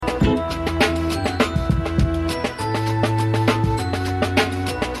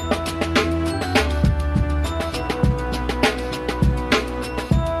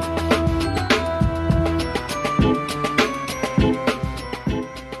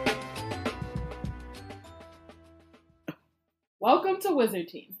Welcome to Wizard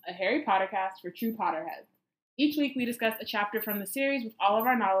Team, a Harry Potter cast for true Potterheads. Each week we discuss a chapter from the series with all of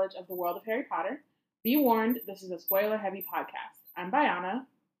our knowledge of the world of Harry Potter. Be warned, this is a spoiler-heavy podcast. I'm Bayana.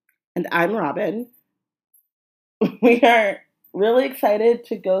 And I'm Robin. We are really excited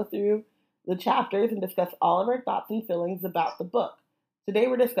to go through the chapters and discuss all of our thoughts and feelings about the book. Today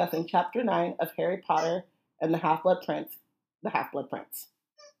we're discussing Chapter 9 of Harry Potter and the Half-Blood Prince,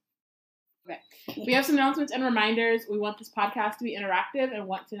 Okay. We have some announcements and reminders. We want this podcast to be interactive and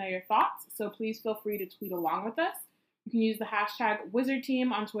want to know your thoughts, so please feel free to tweet along with us. You can use the hashtag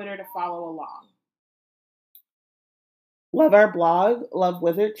WizardTeam on Twitter to follow along. Love our blog, love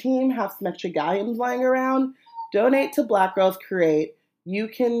Wizard Team, have some extra galleons lying around. Donate to Black Girls Create. You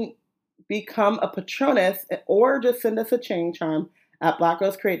can become a patronus or just send us a chain charm at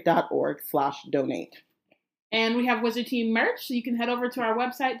blackgirlscreate.org/donate. And we have Wizard Team merch, so you can head over to our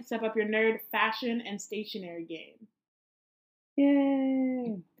website to step up your nerd, fashion, and stationery game.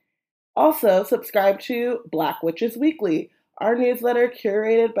 Yay! Also, subscribe to Black Witches Weekly, our newsletter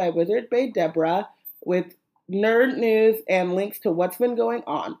curated by Wizard Bay Deborah with nerd news and links to what's been going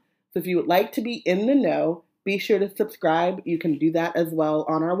on. So if you would like to be in the know, be sure to subscribe. You can do that as well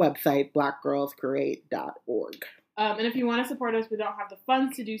on our website, blackgirlscreate.org. And if you want to support us, we don't have the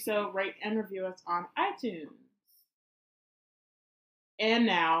funds to do so, rate and review us on iTunes. And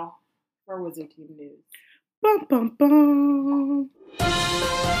now for Wizard Team news. Bum, bum, bum.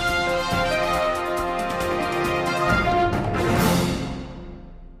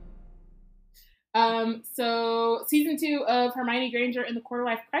 So season 2 of Hermione Granger and the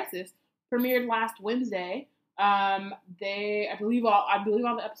Quarter-Life Crisis premiered last Wednesday. I believe all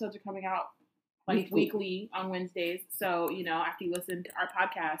the episodes are coming out weekly on Wednesdays. So, after you listen to our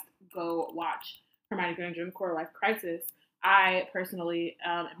podcast, go watch Hermione Granger and the Quarter-Life Crisis. I personally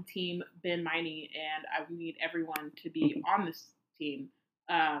am Team Ben Miney, and I need everyone to be on this team.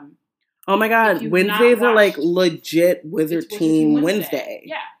 Oh my God, Wednesdays are like legit Wizard Team Wednesday.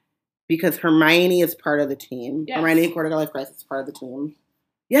 Yeah. Because Hermione is part of the team. Yes. Hermione and Quarter-Life Crisis is part of the team.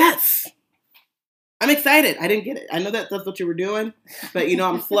 Yes! I'm excited. I didn't get it. I know that's what you were doing, but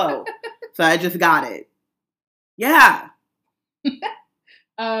I'm slow. So I just got it. Yeah.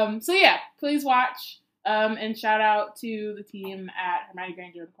 Please watch. And shout out to the team at Hermione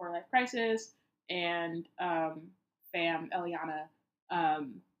Granger and Quarter-Life Crisis and fam Eliana.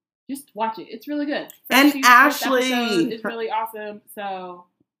 Just watch it. It's really good. And Ashley is really awesome. So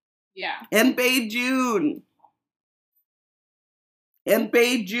yeah. And Bay June.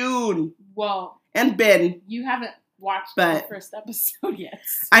 Well. And Ben. You haven't watched the first episode yet.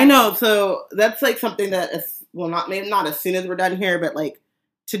 So. I know. So that's like something that is, maybe not as soon as we're done here, but like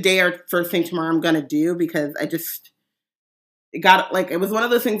today or first thing tomorrow I'm going to do because it was one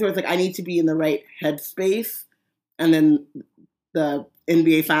of those things where it's like I need to be in the right headspace. And then the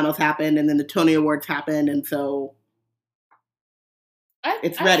NBA finals happened and then the Tony Awards happened. And so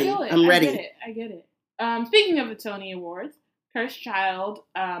it's ready. I'm ready. I get it. Speaking of the Tony Awards, Cursed Child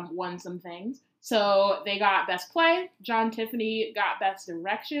won some things. So they got Best Play. John Tiffany got Best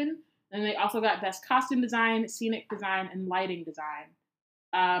Direction. And they also got Best Costume Design, Scenic Design, and Lighting Design.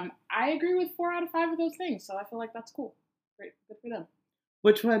 I agree with 4 out of 5 of those things, so I feel like that's cool. Great. Good for them.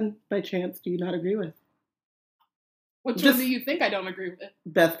 Which one, by chance, do you not agree with? Which one do you think I don't agree with?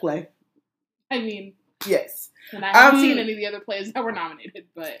 Best Play. I mean... Yes. And I haven't seen any of the other plays that were nominated,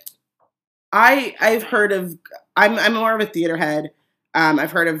 but... I've heard of... I'm more of a theater head.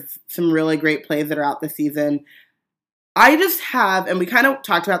 I've heard of some really great plays that are out this season. I just have, and we kind of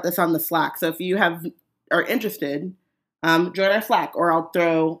talked about this on the Slack, so if you are interested, join our Slack, or I'll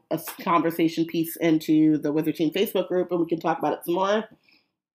throw a conversation piece into the Wizard Team Facebook group, and we can talk about it some more.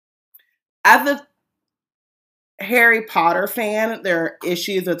 As a Harry Potter fan, there are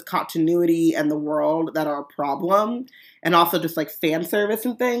issues with continuity and the world that are a problem, and also just like fan service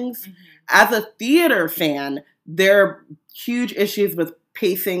and things. Mm-hmm. As a theater fan, there are huge issues with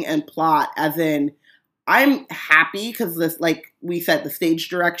pacing and plot, as in, I'm happy because this, like we said, the stage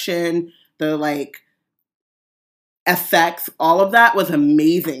direction, the like effects, all of that was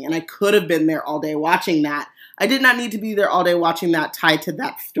amazing, and I could have been there all day watching that. I did not need to be there all day watching that tied to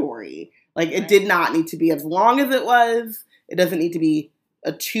that story. Like, it did not need to be as long as it was. It doesn't need to be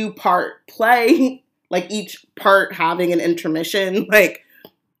a 2-part play, like each part having an intermission, like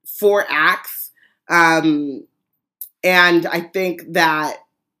 4 acts. And I think that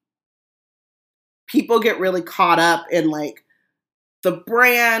people get really caught up in, like, the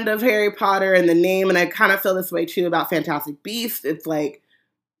brand of Harry Potter and the name, and I kind of feel this way, too, about Fantastic Beasts. It's like,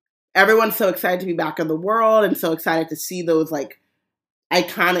 everyone's so excited to be back in the world and so excited to see those, like,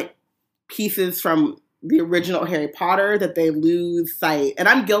 iconic pieces from the original Harry Potter that they lose sight. And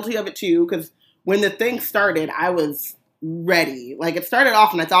I'm guilty of it too, because when the thing started, I was ready. Like, it started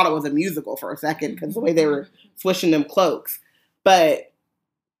off and I thought it was a musical for a second because the way they were swishing them cloaks. But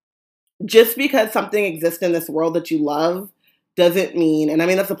just because something exists in this world that you love doesn't mean, and I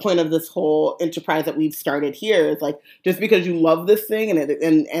mean, that's the point of this whole enterprise that we've started here, is like, just because you love this thing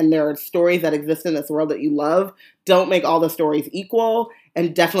and there are stories that exist in this world that you love, don't make all the stories equal,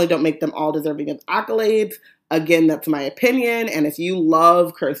 and definitely don't make them all deserving of accolades. Again, that's my opinion. And if you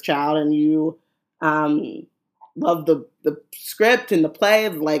love Cursed Child and you love the script and the play,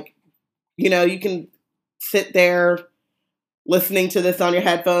 like, you know, you can sit there listening to this on your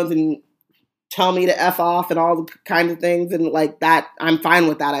headphones and tell me to F off and all the kinds of things, and like that, I'm fine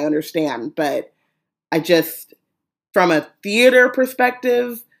with that. I understand. But I just, from a theater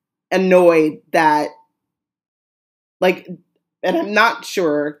perspective, annoyed that, like, and I'm not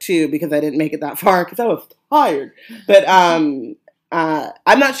sure too, because I didn't make it that far because I was tired. But I'm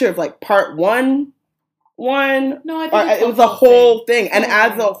not sure if like part one. No, I think it was a whole thing. And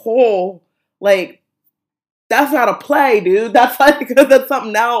as a whole, like, that's not a play, dude. That's like, that's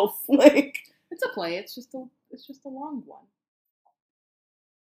something else. Like, it's a play. It's just a long one.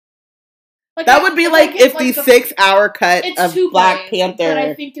 Like, that would be like if the 6-hour cut of Black Panther. But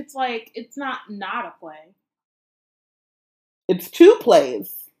I think it's like, it's not a play. It's 2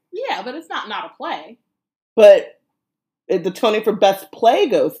 plays. Yeah, but it's not a play. But the Tony for Best Play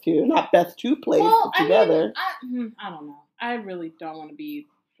goes to, not Best 2 plays together. I don't know. I really don't want to be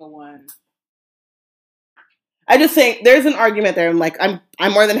the one. I just think there's an argument there. I'm like, I'm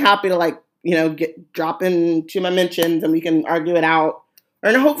more than happy to, like, you know, drop into my mentions and we can argue it out.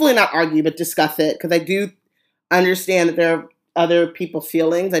 Or hopefully not argue, but discuss it. Because I do understand that there are other people's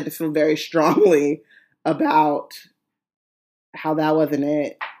feelings. I just feel very strongly about how that wasn't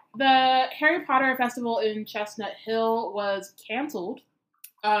it. The Harry Potter Festival in Chestnut Hill was canceled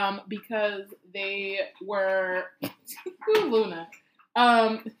because they were Luna.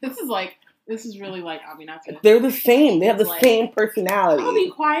 This is really like, I mean, they're the same. They have the same personality. I'll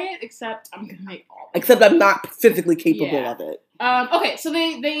be quiet, except I'm gonna make all. Except I'm not physically capable of it. Okay, so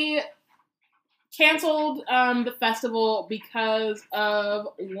they canceled the festival because of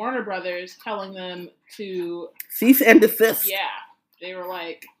Warner Brothers telling them to cease and desist. Yeah, they were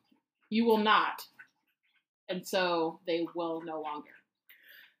like, you will not. And so they will no longer.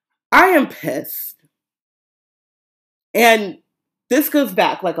 I am pissed. And this goes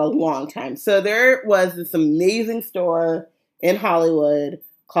back like a long time. So there was this amazing store in Hollywood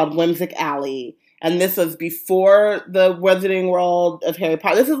called Whimsic Alley. And this was before the Wizarding World of Harry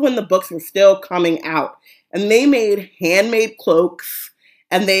Potter. This is when the books were still coming out. And they made handmade cloaks.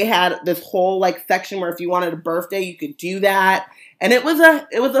 And they had this whole like section where if you wanted a birthday, you could do that. And it was a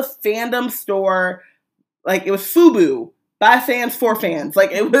fandom store. Like, it was FUBU. By fans, for fans.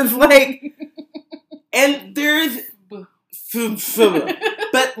 Like, it was like, and there's,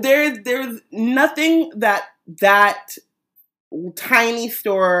 but there's nothing that tiny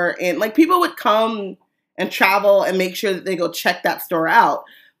store, and like, people would come and travel and make sure that they go check that store out.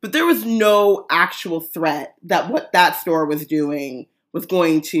 But there was no actual threat that what that store was doing was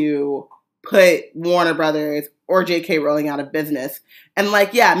going to put Warner Brothers or J.K. Rowling out of business. And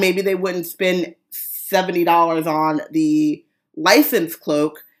like, yeah, maybe they wouldn't spend $70 on the licensed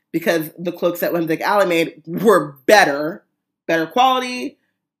cloak because the cloaks that Whimsic Alley made were better quality,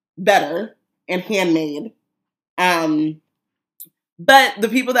 better, and handmade. But the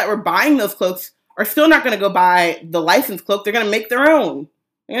people that were buying those cloaks are still not going to go buy the licensed cloak. They're going to make their own.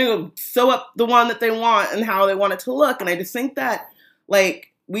 They're going to go sew up the one that they want and how they want it to look. And I just think that, like,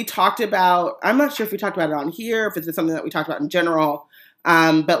 we talked about, I'm not sure if we talked about it on here, if it's something that we talked about in general,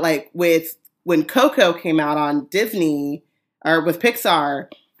 but like when Coco came out on Disney, or with Pixar,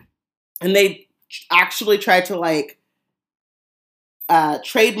 and they actually tried to like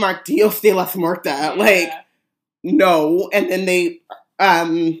trademark Dios de las Muertas, like, no, and then they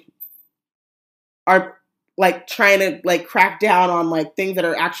are like trying to like crack down on like things that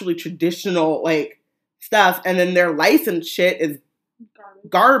are actually traditional like stuff, and then their licensed shit is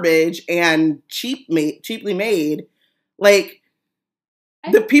garbage and cheaply made. Like,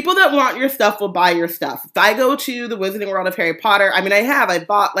 the people that want your stuff will buy your stuff. If I go to the Wizarding World of Harry Potter, I mean, I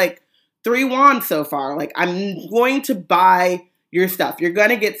bought like 3 wands so far. Like, I'm going to buy your stuff. You're going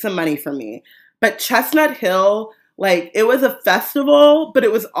to get some money from me. But Chestnut Hill, like, it was a festival, but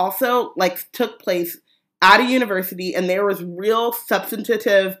it was also like took place at a university, and there was real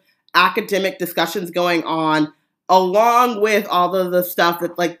substantive academic discussions going on, along with all of the stuff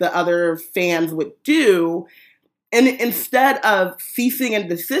that like the other fans would do. And instead of ceasing and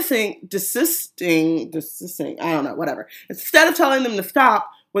desisting, I don't know, whatever. Instead of telling them to stop,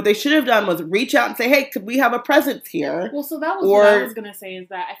 what they should have done was reach out and say, hey, could we have a presence here? Well, so that was what I was going to say, is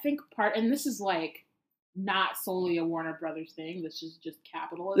that I think and this is like not solely a Warner Brothers thing. This is just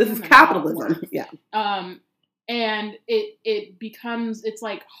capitalism. This is capitalism, yeah. And it becomes, it's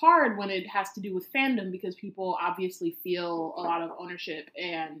like hard when it has to do with fandom, because people obviously feel a lot of ownership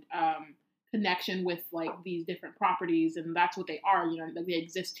and connection with like these different properties, and that's what they are, you know, like they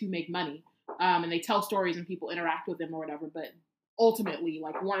exist to make money, and they tell stories and people interact with them or whatever, but ultimately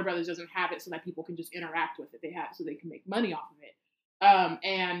like Warner Brothers doesn't have it so that people can just interact with it. They have it so they can make money off of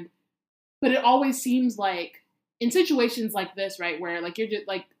it. But it always seems like in situations like this, right, where like you're just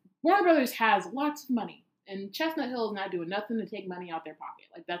like Warner Brothers has lots of money and Chestnut Hill is not doing nothing to take money out their pocket.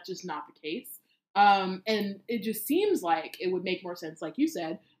 Like that's just not the case. And it just seems like it would make more sense, like you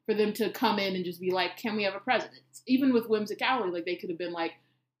said, for them to come in and just be like, can we have a president? Even with Whimsicality, like they could have been like,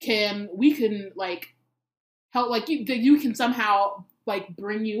 we can like help, like you can somehow like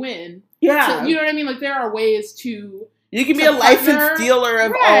bring you in. Yeah. So, you know what I mean? Like there are ways to. You can be a licensed dealer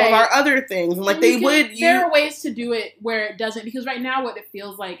of all of our other things. And like there are ways to do it where it doesn't, because right now what it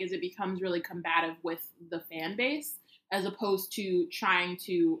feels like is it becomes really combative with the fan base, as opposed to trying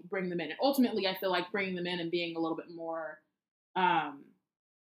to bring them in. And ultimately, I feel like bringing them in and being a little bit more,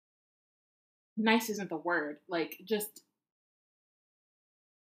 nice isn't the word, like just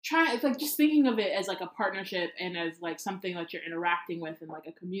it's like just thinking of it as like a partnership and as like something that you're interacting with in like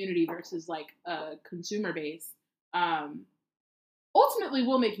a community versus like a consumer base, ultimately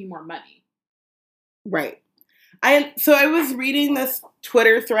will make you more money. Right. So I was reading this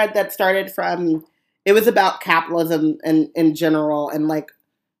Twitter thread that started from, it was about capitalism and in general, and like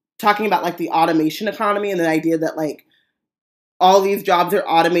talking about like the automation economy and the idea that like all these jobs are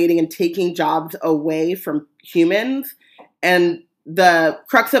automating and taking jobs away from humans. And the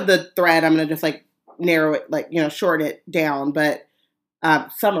crux of the thread, I'm going to just like narrow it, like, you know, short it down, but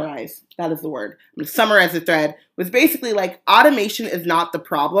summarize, that is the word. I'm going to summarize the thread, was basically like automation is not the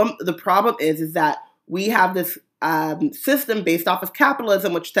problem. The problem is that we have this system based off of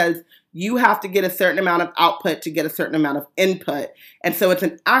capitalism, which says you have to get a certain amount of output to get a certain amount of input. And so it's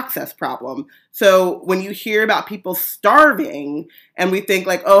an access problem. So when you hear about people starving and we think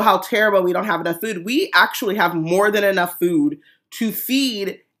like, oh, how terrible, we don't have enough food. We actually have more than enough food to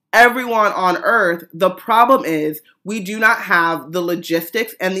feed everyone on Earth. The problem is we do not have the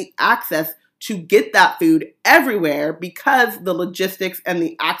logistics and the access to get that food everywhere, because the logistics and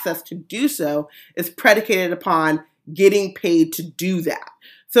the access to do so is predicated upon getting paid to do that.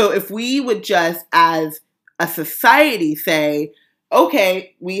 So if we would just, as a society, say,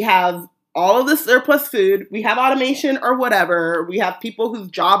 okay, we have all of the surplus food, we have automation or whatever, we have people whose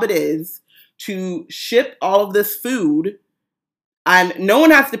job it is to ship all of this food, and no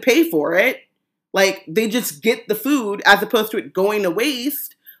one has to pay for it. Like, they just get the food as opposed to it going to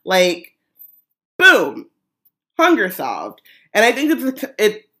waste. Like, boom, hunger solved. And I think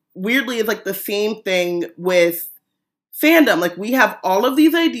it weirdly is like the same thing with fandom. Like, we have all of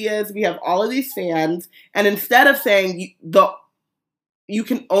these ideas, we have all of these fans, and instead of saying you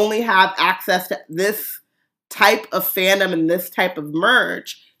can only have access to this type of fandom and this type of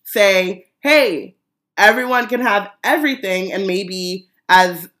merch, say, hey, everyone can have everything, and maybe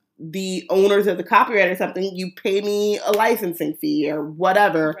as the owners of the copyright or something, you pay me a licensing fee or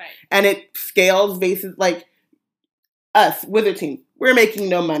whatever, right. And it scales basis, like us, Wizard Team, we're making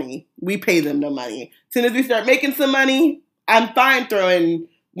no money. We pay them no money. As soon as we start making some money, I'm fine throwing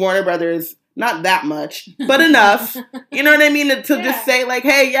Warner Brothers, not that much, but enough. You know what I mean? To just say like,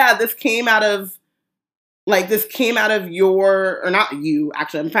 hey, yeah, this came out of your, or not you,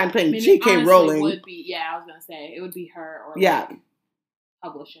 actually, I'm trying to play J.K. Rowling. Would be, I was going to say, it would be her or like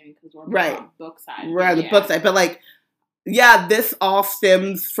publishing, because we're on the book side. We're on the book side, but like, yeah, this all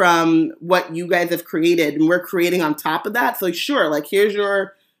stems from what you guys have created, and we're creating on top of that. So sure, like, here's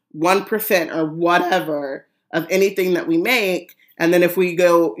your 1% or whatever of anything that we make. And then if we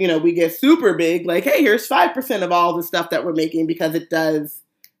go, you know, we get super big, like, hey, here's 5% of all the stuff that we're making, because it does,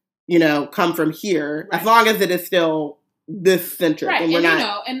 you know, come from here, as long as it is still this centric. Right. And we're not, you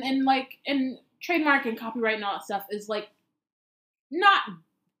know, and like, and trademark and copyright and all that stuff is like not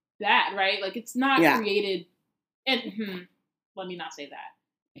bad, right? Like, it's not created. And let me not say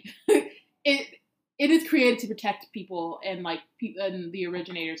that. It is created to protect people and like and the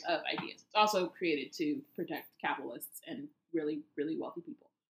originators of ideas. It's also created to protect capitalists and really, really wealthy people.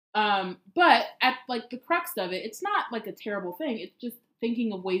 But at like the crux of it, it's not like a terrible thing. It's just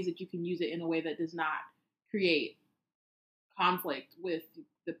thinking of ways that you can use it in a way that does not create conflict with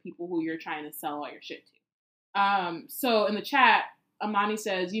the people who you're trying to sell all your shit to. So in the chat, Amani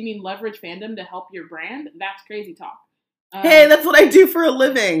says, "You mean leverage fandom to help your brand? That's crazy talk." Hey, that's what I do for a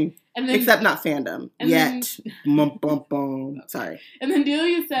living. And then, except not fandom yet. Sorry. And then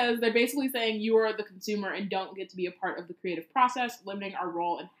Delia says they're basically saying you are the consumer and don't get to be a part of the creative process, limiting our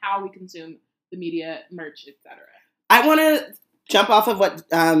role in how we consume the media, merch, etc. I want to jump off of what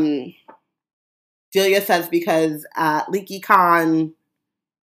Delia says because at LeakyCon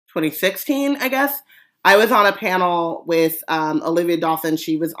 2016, I guess, I was on a panel with Olivia Dawson.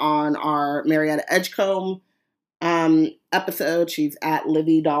 She was on our Marietta Edgecombe episode. She's at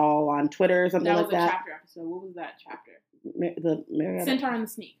Livy Doll on Twitter or something like that. That was a chapter episode. What was that chapter? The Marietta. Centaur and the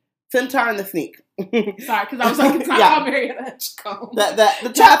Sneak. Centaur and the Sneak. Sorry, because I was like, it's not called Marietta Edgecombe.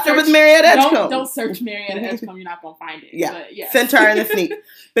 The chapter with Marietta Edgecombe. Don't search Marietta Edgecombe. You're not going to find it. Yeah. But yes. Centaur and the Sneak.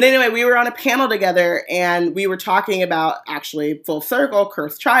 But anyway, we were on a panel together and we were talking about, actually, full circle,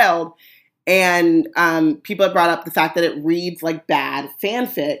 Cursed Child. And people had brought up the fact that it reads like bad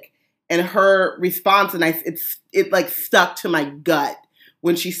fanfic. And her response, and it like stuck to my gut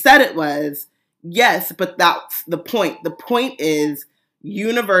when she said it was, yes, but that's the point. The point is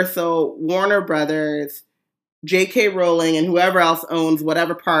Universal, Warner Brothers, J.K. Rowling, and whoever else owns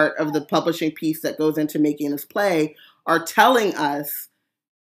whatever part of the publishing piece that goes into making this play are telling us,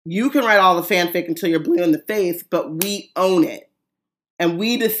 you can write all the fanfic until you're blue in the face, but we own it. And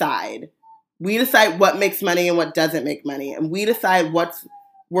we decide. We decide what makes money and what doesn't make money. And we decide what's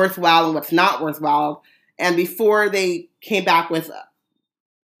worthwhile and what's not worthwhile. And before they came back with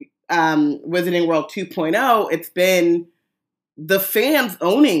Wizarding World 2.0, it's been the fans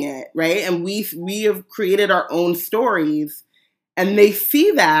owning it, right? And we have created our own stories, and they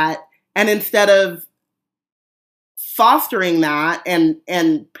see that, and instead of fostering that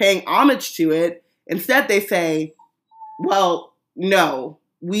and paying homage to it, instead they say, well, no,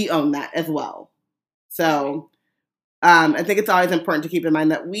 we own that as well. So I think it's always important to keep in mind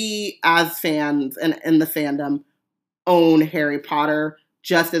that we, as fans and in the fandom, own Harry Potter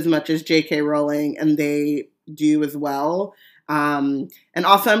just as much as J.K. Rowling, and they do as well. And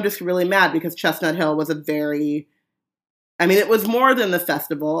also, I'm just really mad because Chestnut Hill was it was more than the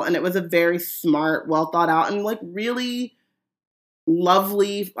festival, and it was a very smart, well thought out, and like really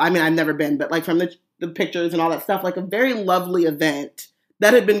lovely. I mean, I've never been, but like from the pictures and all that stuff, like a very lovely event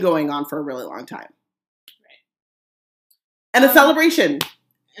that had been going on for a really long time. And a celebration.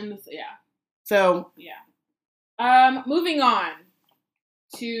 Yeah. So. Yeah. Moving on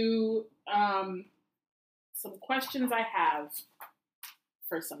to some questions I have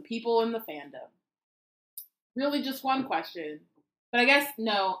for some people in the fandom. Really just one question. But I guess,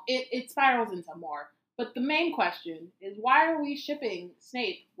 no, it spirals into more. But the main question is, why are we shipping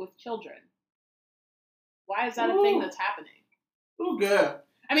Snape with children? Why is that a thing that's happening? Oh, good.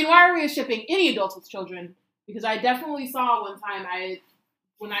 I mean, why are we shipping any adults with children? Because I definitely saw one time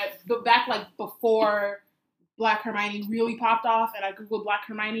back like before Black Hermione really popped off, and I Googled Black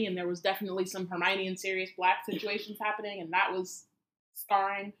Hermione, and there was definitely some Hermione and Sirius Black situations happening, and that was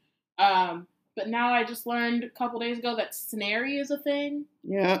scarring. But now I just learned a couple days ago that Snary is a thing.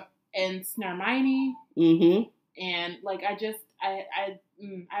 Yeah. And Snarmini. Mm-hmm. And like I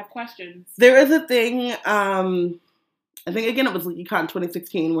have questions. There is a thing. I think again it was LeakyCon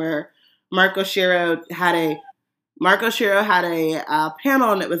 2016 where Marco Shiro had a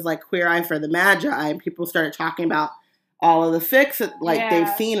panel, and it was like Queer Eye for the Magi, and people started talking about all of the fics that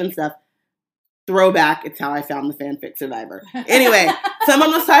they've seen and stuff. Throwback, it's how I found the fanfic survivor. Anyway,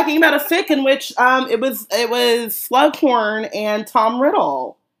 someone was talking about a fic in which it was Slughorn and Tom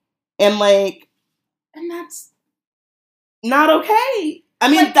Riddle, and that's not okay. I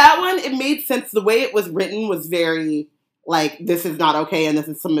mean, that one, it made sense. The way it was written was very this is not okay, and this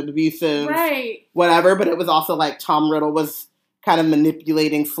is some abusive, right? Whatever. But it was also like Tom Riddle was kind of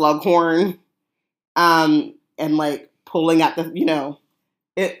manipulating Slughorn, and pulling at the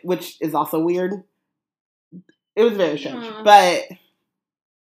which is also weird. It was very strange, but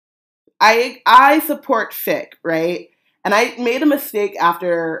I support fic, right? And I made a mistake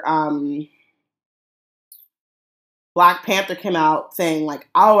after Black Panther came out saying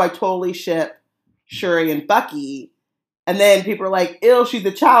oh, I totally ship Shuri and Bucky. And then people were like, ew, she's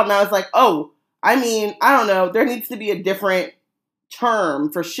a child. And I was like, oh, I mean, I don't know. There needs to be a different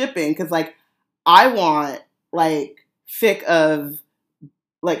term for shipping. Because, I want, fic of,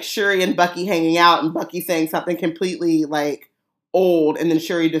 Shuri and Bucky hanging out and Bucky saying something completely, old. And then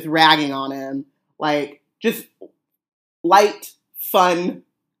Shuri just ragging on him. Just light, fun,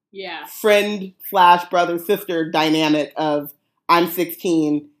 friend / brother-sister dynamic of I'm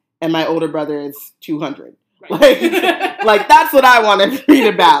 16 and my older brother is 200. Right. Like that's what I want to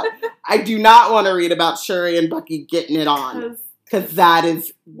read about. I do not want to read about Shuri and Bucky getting it on. Because that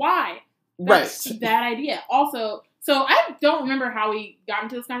is... Why? That's a bad idea. Also, so I don't remember how we got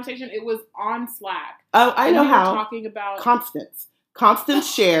into this conversation. It was on Slack. Oh, I know how. Talking about...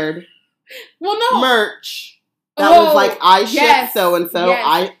 Constance shared merch. That was like, I ship so-and-so.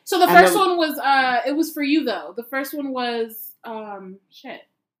 Yes. So the first one was, it was for you, though. The first one was, shit.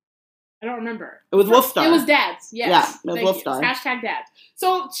 I don't remember. It was Wolfstar. It was Dads. Yes. Yeah, it was Wolfstar. Hashtag Dads.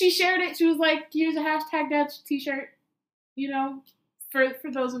 So she shared it. She was like, here's a hashtag Dads t-shirt, you know, for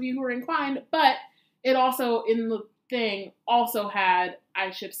those of you who are inclined. But it also, in the thing, also had I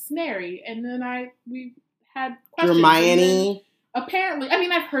ship Snary. And then we had questions. Hermione. Apparently, I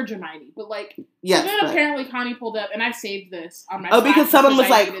mean, I've heard Hermione, but like, yes, so then apparently Connie pulled up, and I saved this on my. Oh, because someone was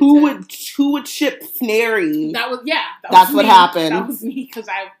like, "Who would ship Snary?" That was That's what happened. That was me because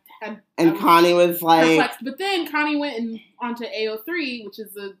I had. And Connie was like, perplexed. But then Connie went onto AO3, which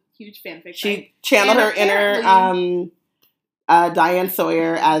is a huge fanfic. She channeled her inner Diane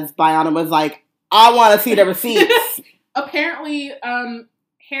Sawyer as Biana was like, "I want to see the receipts." Apparently,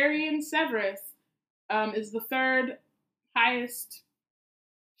 Harry and Severus is the third highest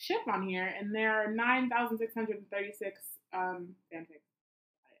ship on here, and there are 9,636 fanfics.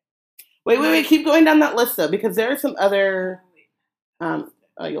 Wait, keep going down that list though, because there are some other. Oh,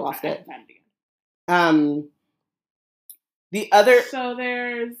 you lost it. The other. So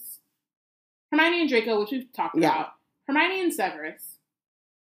there's Hermione and Draco, which we've talked about. Hermione and Severus.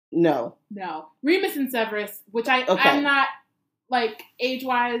 No. Remus and Severus, which I'm not like age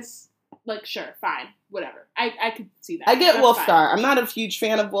wise. Like, sure, fine, whatever. I could see that. I get Wolfstar. I'm not a huge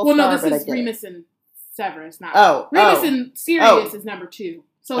fan of Wolfstar. Well, no, this is Remus and Severus, not Remus and Sirius is number 2.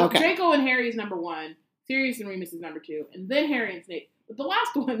 So Draco and Harry is number 1. Sirius and Remus is number 2, and then Harry and Snape. But the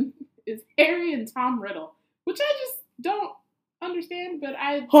last one is Harry and Tom Riddle, which I just don't understand. But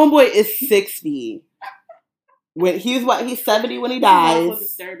Homeboy is 60. When he's 70 when he dies. That's also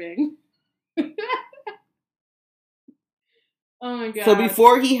disturbing. Oh my god! So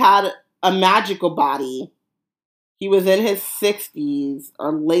before he had a magical body, he was in his 60s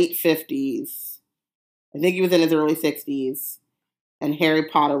or late 50s. I think he was in his early 60s. And Harry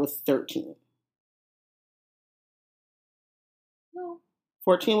Potter was 13. No.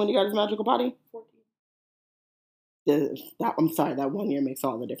 14 when he got his magical body? 14. I'm sorry, that 1 year makes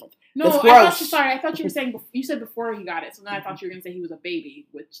all the difference. No, I thought you were saying, you said before he got it, so then I thought you were going to say he was a baby,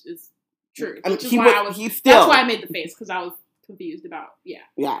 which is true. That's why I made the face, because I was confused about,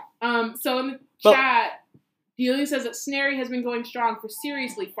 Yeah. So in the chat, Delia says that Snary has been going strong for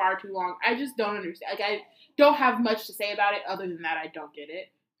seriously far too long. I just don't understand. Like, I don't have much to say about it, other than that I don't get it.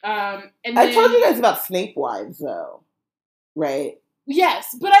 And I told you guys about Snape wives, though. Right?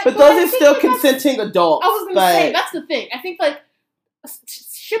 Yes, but those are still consenting adults. I was going to say, that's the thing. I think, like,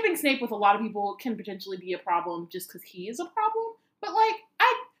 shipping Snape with a lot of people can potentially be a problem just because he is a problem. But, like,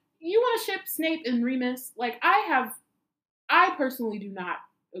 you want to ship Snape and Remus? Like, I personally do not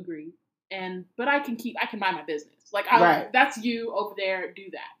agree. But I can mind my business. Like, that's you over there, do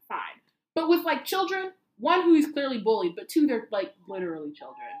that. Fine. But with, like, children, 1, who is clearly bullied, but 2, they're, like, literally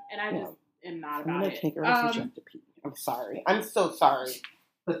children. And I just am not about it. Take her to pee. I'm sorry. I'm so sorry.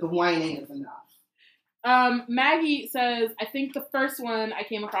 But the whining is enough. Maggie says, I think the first one I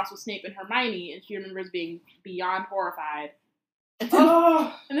came across was Snape and Hermione, and she remembers being beyond horrified. And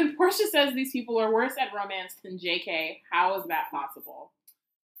then Portia says these people are worse at romance than JK. How is that possible?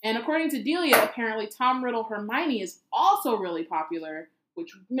 And according to Delia, apparently Tom Riddle Hermione is also really popular,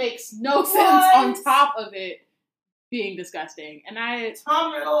 which makes no sense on top of it being disgusting. And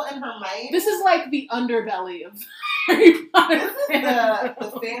Tom Riddle and Hermione? This is like the underbelly of Harry Potter. This is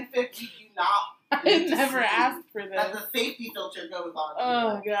the fanfic you do not... I never asked for this. That the safety filter goes on.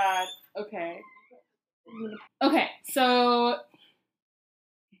 Oh, God. Okay. Okay, so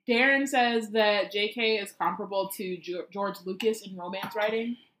Darren says that JK is comparable to George Lucas in romance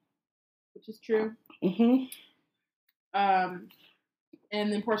writing, which is true. Mm-hmm.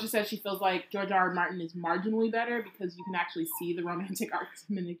 And then Portia says she feels like George R. R. Martin is marginally better because you can actually see the romantic arcs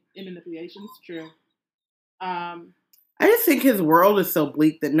and manipulations. True. I just think his world is so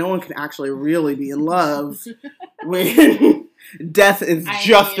bleak that no one can actually really be in love when death is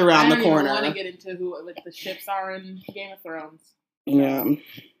just around the corner. I don't want to get into who the ships are in Game of Thrones. Yeah.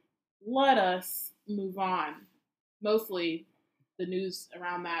 Let us move on. Mostly the news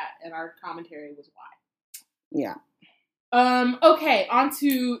around that and our commentary was why. Yeah. Okay, on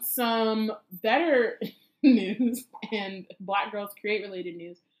to some better news and Black Girls Create related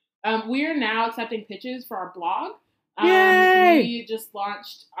news. We are now accepting pitches for our blog. Yay! We just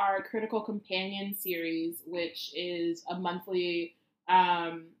launched our Critical Companion series, which is a monthly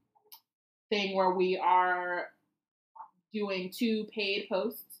thing where we are doing 2 paid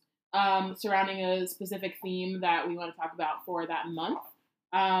posts surrounding a specific theme that we want to talk about for that month.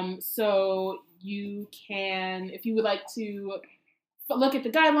 So you can, if you would like to look at the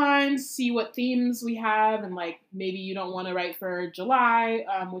guidelines, see what themes we have, and like maybe you don't want to write for July,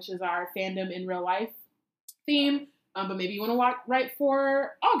 which is our fandom in real life theme, but maybe you want to write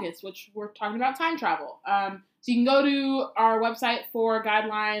for August, which we're talking about time travel. So you can go to our website for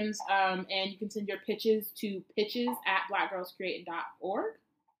guidelines, and you can send your pitches to pitches@blackgirlscreate.org.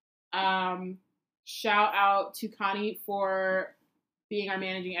 Shout out to Connie for being our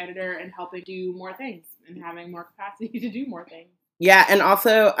managing editor and helping do more things and having more capacity to do more things. Yeah, and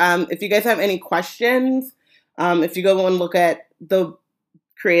also, if you guys have any questions, if you go and look at the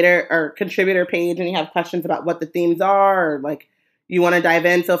creator or contributor page and you have questions about what the themes are, or like you want to dive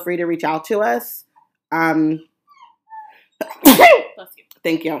in, feel free to reach out to us.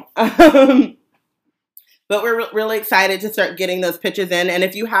 Thank you. But we're really excited to start getting those pitches in. And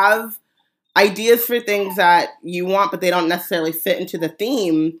if you have ideas for things that you want, but they don't necessarily fit into the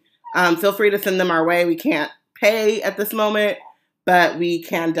theme, feel free to send them our way. We can't pay at this moment, but we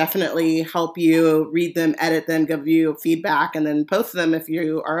can definitely help you read them, edit them, give you feedback, and then post them if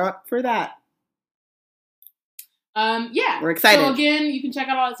you are up for that. Yeah. We're excited. So again, you can check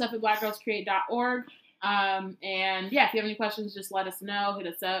out all that stuff at blackgirlscreate.org. And yeah, if you have any questions, just let us know, hit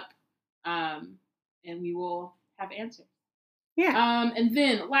us up, and we will have answers. Yeah. And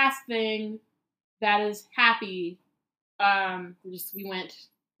then last thing that is happy, we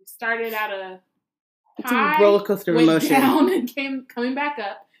started at a high, roller coaster of emotion, down and coming back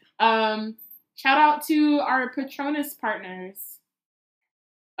up. Shout out to our Patronus partners.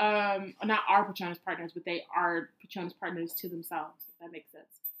 Not our Patronus partners, but they are Patronus partners to themselves, if that makes sense.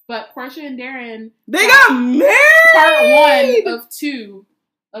 But Portia and Darren, they got married! Part 1 of 2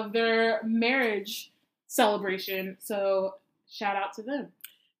 of their marriage celebration. So shout out to them.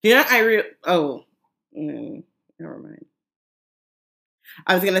 Yeah, never mind.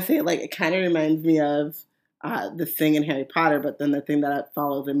 I was gonna say, like, it kind of reminds me of the thing in Harry Potter, but then the thing that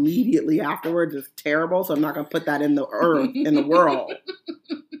follows immediately afterwards is terrible, so I'm not gonna put that in the world.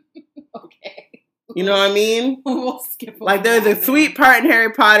 Okay. You know what I mean? We'll skip over like, there's a sweet part in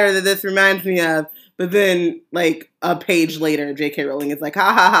Harry Potter that this reminds me of, but then, like, a page later, J.K. Rowling is like,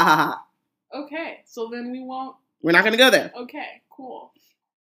 ha ha ha ha ha. Okay, so then we won't. We're not gonna go there. Okay, cool.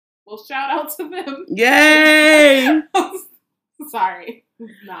 Well, shout out to them. Yay! Sorry,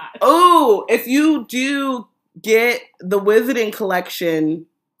 not. Oh, if you do get the Wizarding collection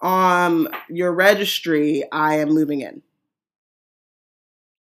on your registry, I am moving in.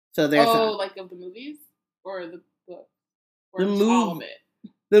 So there's like of the movies or the book or all of it.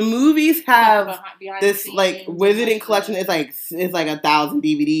 The movies have behind this like Wizarding collection. It's like 1,000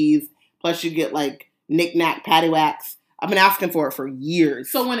 DVDs plus you get like knick-knack paddywhacks. I've been asking for it for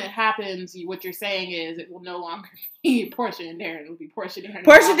years. So when it happens, what you're saying is it will no longer be Portia and Darren. It will be Portia, Darren,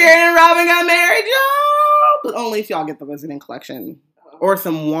 Darren, and Robin got married, y'all! But only if y'all get the Wizarding collection. Or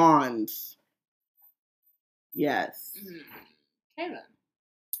some wands. Yes. Mm-hmm. Okay, then.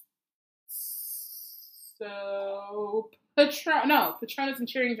 So, Patronus and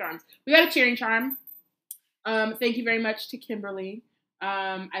cheering charms. We got a cheering charm. Thank you very much to Kimberly.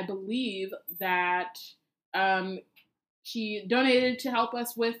 I believe that she donated to help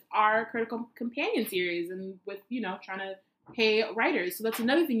us with our Critical Companion series and with, trying to pay writers. So that's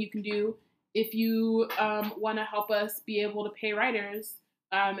another thing you can do if you want to help us be able to pay writers.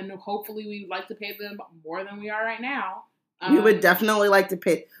 And hopefully we would like to pay them more than we are right now. We would definitely like to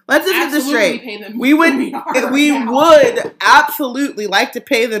pay. Let's just get this straight. Pay them we would absolutely like to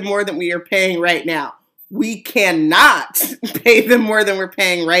pay them more than we are paying right now. We cannot pay them more than we're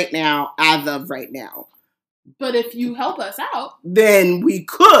paying right now, as of right now. But if you help us out, then we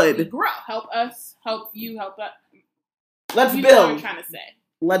could grow. Help us. Help you. Help us. Let's build. Know what I'm trying to say.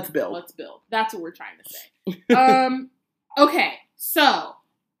 Let's build. Let's build. That's what we're trying to say. Okay, so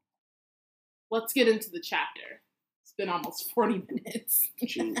let's get into the chapter. It's been almost 40 minutes.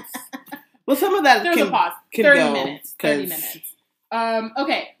 Jeez. Well, some of that There's a pause. 30 minutes. 30 minutes.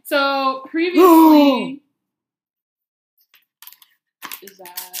 Okay, so previously...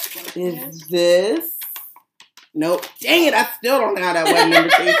 Is this? Nope. Dang it, I still don't have that wedding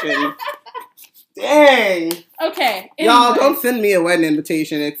invitation. Dang. Okay. Anyway. Y'all, don't send me a wedding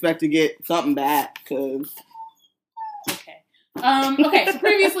invitation and expect to get something back, because... Okay. Okay, so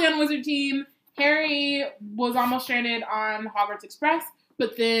previously on Wizard Team, Harry was almost stranded on Hogwarts Express,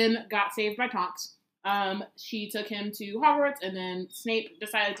 but then got saved by Tonks. She took him to Hogwarts, and then Snape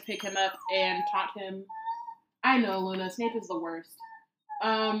decided to pick him up and taunt him. I know, Luna, Snape is the worst.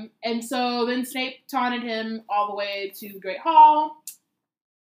 And so then Snape taunted him all the way to the Great Hall,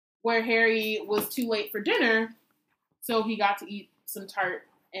 where Harry was too late for dinner, so he got to eat some tart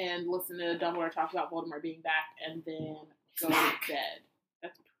and listen to Dumbledore talk about Voldemort being back, and then go to bed.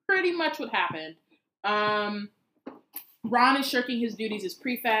 That's pretty much what happened. Ron is shirking his duties as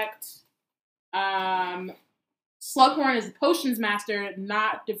prefect. Slughorn is the potions master,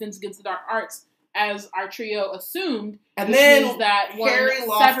 not Defense Against the Dark Arts, as our trio assumed. And then means that Harry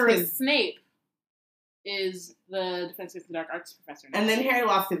lost Severus Snape is the Defense Against the Dark Arts professor now. And then Harry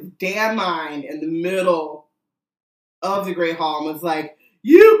lost his damn mind in the middle of the Great Hall and was like,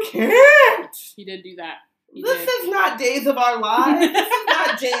 "You can't!" He did do that. This is not Days of Our Lives. This is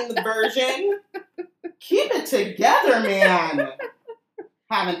not Jane's version. Keep it together, man.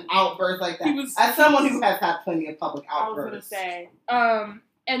 Have an outburst like that. As someone who has had plenty of public outbursts. I was going to say.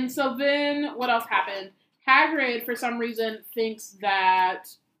 And so then what else happened? Hagrid, for some reason, thinks that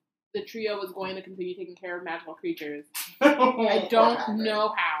the trio is going to continue taking care of magical creatures. I don't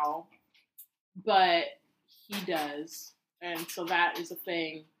know how, but he does. And so that is a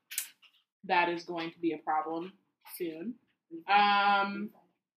thing that is going to be a problem soon.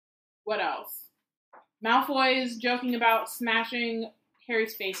 What else? Malfoy is joking about smashing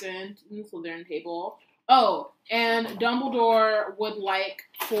Harry's face in the Slytherin table. Oh, and Dumbledore would like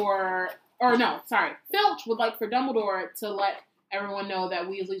Filch would like for Dumbledore to let everyone know that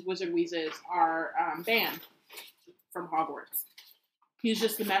Weasley's Wizard Wheezes are banned from Hogwarts. He's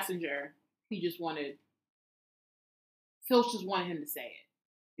just the messenger. Filch just wanted him to say it.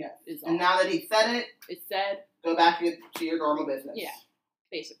 Yeah. And now that he said it, it's said. Go back to your normal business. Yeah,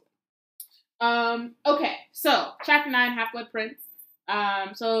 basically. Okay, so Chapter 9, Half-Blood Prince.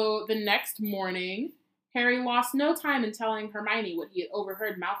 So the next morning, Harry lost no time in telling Hermione what he had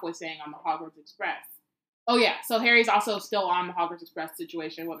overheard Malfoy saying on the Hogwarts Express. Oh yeah, so Harry's also still on the Hogwarts Express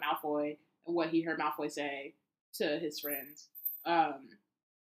situation with Malfoy and what he heard Malfoy say to his friends. And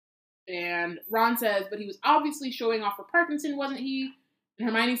Ron says, but he was obviously showing off for Parkinson, wasn't he? And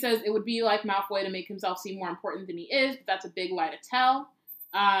Hermione says it would be like Malfoy to make himself seem more important than he is, but that's a big lie to tell.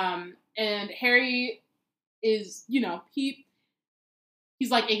 And Harry is, he's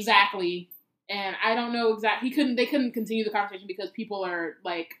like, exactly. And I don't know exactly. They couldn't continue the conversation because people are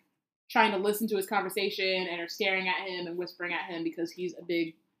like trying to listen to his conversation and are staring at him and whispering at him because he's a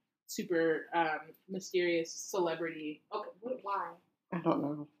big, super mysterious celebrity. Okay, why? I don't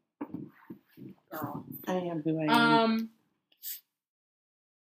know. Girl. I am who I am.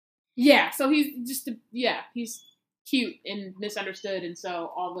 Yeah, so he's just he's cute and misunderstood, and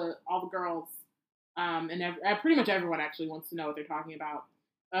so all the girls and pretty much everyone actually wants to know what they're talking about.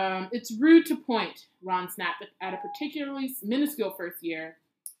 It's rude to point, Ron snapped at a particularly minuscule first year.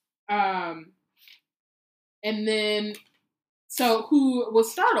 And then, so who was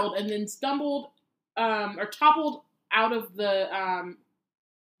startled and then stumbled or toppled out of the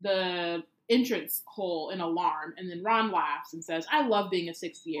entrance hole in alarm. And then Ron laughs and says, I love being a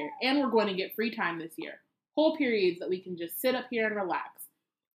sixth year, and we're going to get free time this year. Whole periods that we can just sit up here and relax.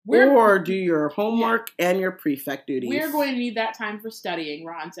 Or do your homework and your prefect duties. We're going to need that time for studying,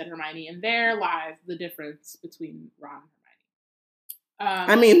 Ron said Hermione, and there lies the difference between Ron and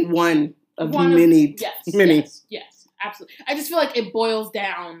Hermione. One of many. Yes, absolutely. I just feel like it boils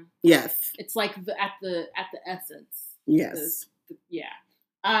down. Yes. It's like at the essence. Yes.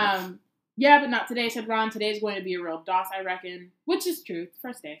 Yeah, but not today, said Ron. Today's going to be a real DOS, I reckon. Which is true. It's the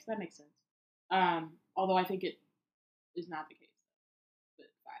first day, so that makes sense. Although I think it is not the case.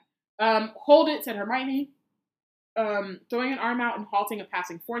 Hold it, said Hermione, throwing an arm out and halting a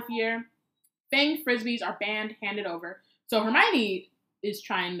passing fourth year. Fang Frisbees are banned, handed over. So Hermione is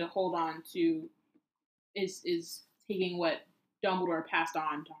trying to hold on to, is taking what Dumbledore passed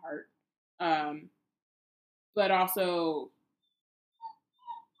on to heart. But also,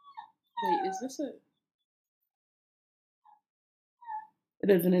 wait, is this a... It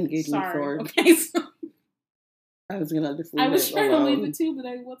is an engaging sword. Okay, so... I was going to just leave it alone. I was trying to leave it too, but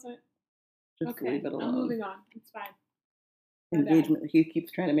I wasn't. Just leave it alone. I'm moving on. It's fine. Engagement. He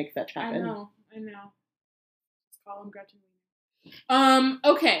keeps trying to make fetch happen. I know. Just call him Gretchen.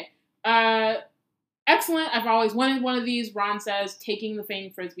 Okay. Excellent. I've always wanted one of these. Ron says, taking the Fang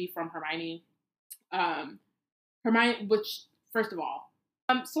Frisbee from Hermione. Hermione, which, first of all,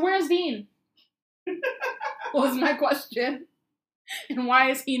 so where's Dean? Was my question. And why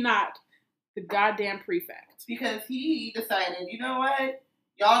is he not the goddamn prefect? Because he decided, you know what?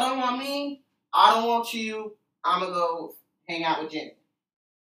 Y'all don't want me. I don't want you. I'm going to go hang out with Jenny.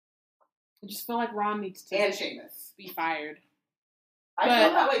 I just feel like Ron needs to And Seamus be fired. I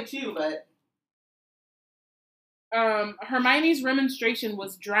feel that way too, but Hermione's remonstration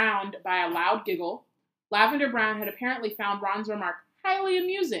was drowned by a loud giggle. Lavender Brown had apparently found Ron's remark highly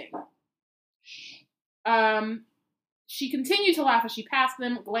amusing. She continued to laugh as she passed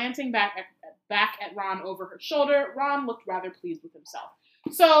them, glancing back at Ron over her shoulder. Ron looked rather pleased with himself.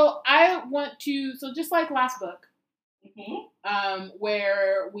 So just like last book,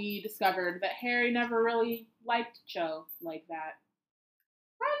 where we discovered that Harry never really liked Cho like that.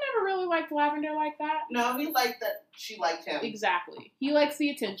 Ron never really liked Lavender like that. No, he liked that she liked him. Exactly. He likes the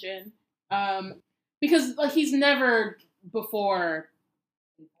attention. Because like he's never before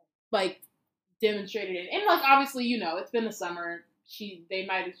like demonstrated it. And like obviously, you know, it's been the summer. They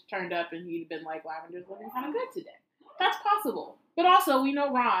might have turned up and he'd been like, Lavender's looking kind of good today. That's possible. But also we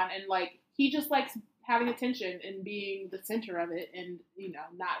know Ron and like he just likes having attention and being the center of it and, you know,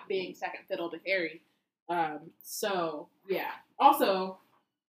 not being second fiddle to Harry. So yeah. Also,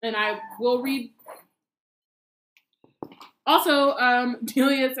 and I will read. Also,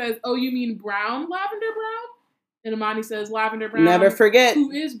 Delia says, "Oh, you mean brown, Lavender Brown?" And Amani says, "Lavender Brown. Never forget. Who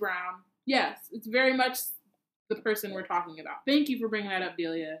is Brown?" Yes, it's very much the person we're talking about. Thank you for bringing that up,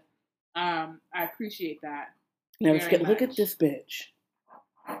 Delia. I appreciate that. Never forget. Look at this bitch.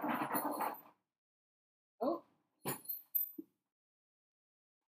 Oh.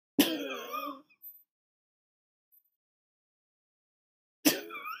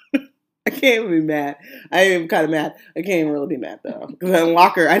 I can't even be mad. I am kind of mad. I can't even really be mad though. Because I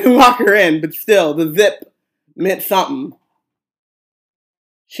didn't lock her in, but still, the zip meant something.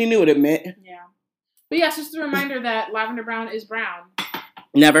 She knew what it meant. Yeah. But yes, just a reminder that Lavender Brown is brown.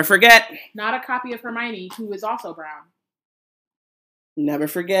 Never forget. Not a copy of Hermione, who is also brown. Never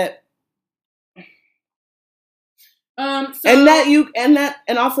forget. And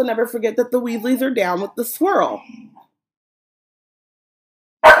also never forget that the Weasleys are down with the swirl.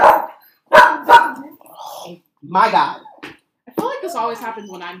 Oh, my God. I feel like this always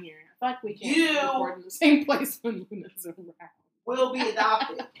happens when I'm here. I feel like we can't record in the same place when Luna's around. Will be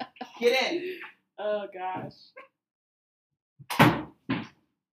adopted. Get in. Oh, gosh.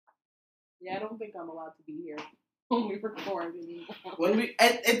 Yeah, I don't think I'm allowed to be here when we record anymore. I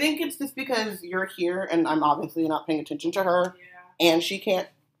think it's just because you're here and I'm obviously not paying attention to her. Yeah. And she can't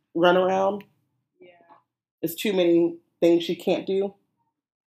run around. Yeah. There's too many things she can't do.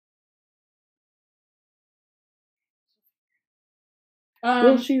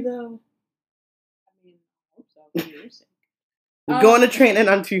 Will she, though? I mean, I hope so. For your sake. We're going to training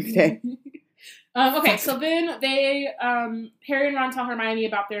on Tuesday. Okay, so then Harry and Ron tell Hermione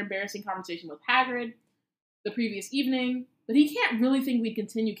about their embarrassing conversation with Hagrid the previous evening, but he can't really think we'd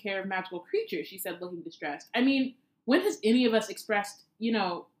continue care of magical creatures, she said, looking distressed. I mean, when has any of us expressed, you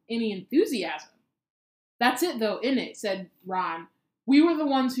know, any enthusiasm? That's it, though, innit, said Ron. We were the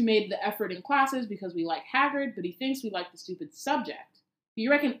ones who made the effort in classes because we like Hagrid, but he thinks we like the stupid subject. Do you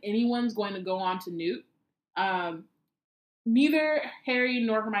reckon anyone's going to go on to Newt? Neither Harry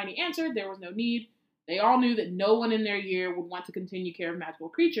nor Hermione answered. There was no need. They all knew that no one in their year would want to continue care of magical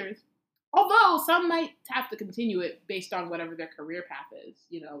creatures. Although some might have to continue it based on whatever their career path is.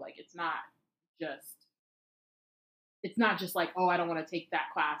 You know, like it's not just like, oh, I don't want to take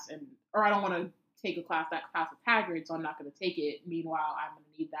that class or I don't want to take that class with Hagrid, so I'm not going to take it. Meanwhile, I'm going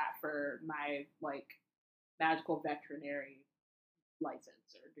to need that for my like magical veterinary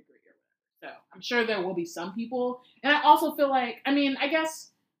license or degree or whatever. So I'm sure there will be some people. And I also feel like, I mean, I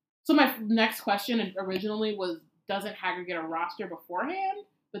guess, so my next question originally was, doesn't Hagrid get a roster beforehand?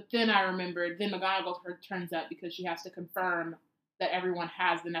 But then I remembered, then McGonagall turns up because she has to confirm that everyone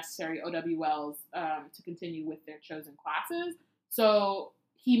has the necessary OWLs to continue with their chosen classes. So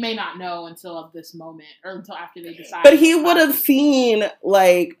he may not know until this moment or until after they decide. But he would have seen,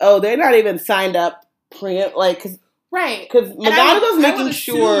 like, oh, they're not even signed up right. Because McGonagall's making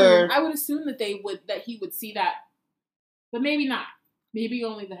sure. I would assume that he would see that, but maybe not. Maybe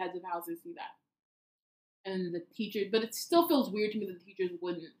only the heads of houses see that, and the teachers. But it still feels weird to me that the teachers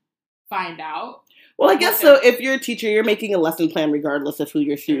wouldn't find out. Well, I guess so. If you're a teacher, you're making a lesson plan regardless of who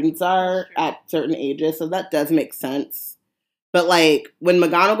your students are at certain ages, so that does make sense. But like when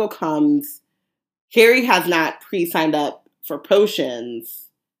McGonagall comes, Harry has not pre-signed up for potions.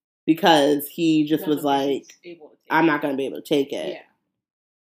 Because he just was like, I'm not going to be able to take it. Yeah.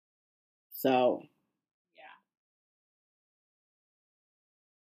 So.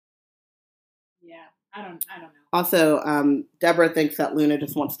 Yeah. Yeah. I don't know. Also, Deborah thinks that Luna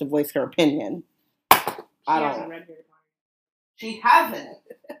just wants to voice her opinion. She hasn't.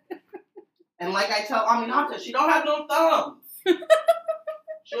 And like I tell Aminata, she don't have no thumbs.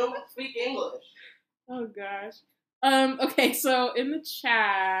 She'll speak English. Oh gosh. Okay, so in the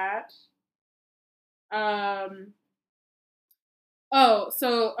chat,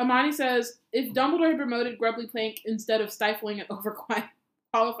 so Amani says, if Dumbledore had promoted Grubbly Plank instead of stifling an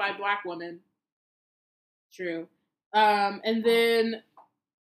overqualified black woman. True. And then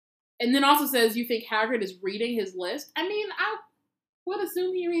also says, you think Hagrid is reading his list? I mean, I would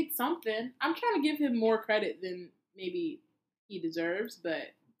assume he reads something. I'm trying to give him more credit than maybe he deserves,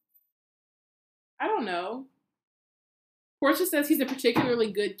 but I don't know. Portia says he's a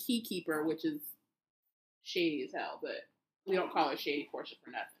particularly good key keeper, which is shady as hell, but we don't call her Shady Portia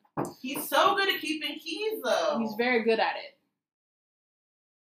for nothing. He's so good at keeping keys, though. He's very good at it.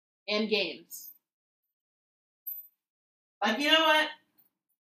 And games. Like, you know what?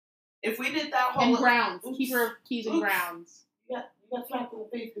 If we did that whole... And grounds. Keeper of keys and grounds. Yeah, you got smacked in the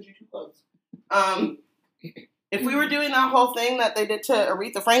face because you're too close. If we were doing that whole thing that they did to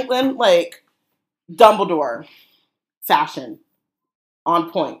Aretha Franklin, like, Dumbledore, fashion, on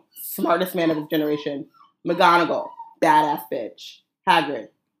point, smartest man of his generation, McGonagall, badass bitch, Hagrid,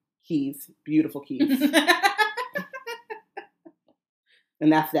 keys, beautiful keys.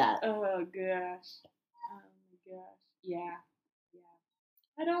 And that's that. Oh gosh. Yeah.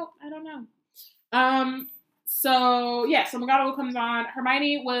 I don't know. So McGonagall comes on.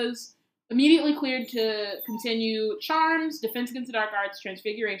 Hermione was immediately cleared to continue Charms, Defense Against the Dark Arts,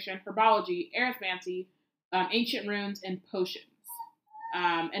 Transfiguration, Herbology, Arithmancy, Ancient Runes, and Potions.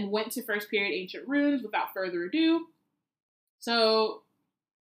 And went to first period Ancient Runes without further ado. So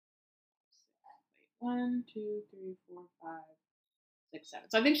 1, 2, 3, 4, 5, 6, 7.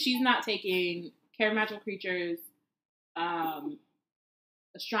 So I think she's not taking Care of Magical Creatures,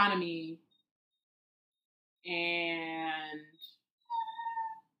 Astronomy, and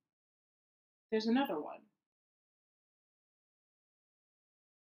there's another one.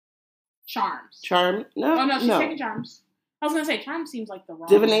 Charms. No. Oh no, she's taking Charms. I was gonna say Charms seems like the wrong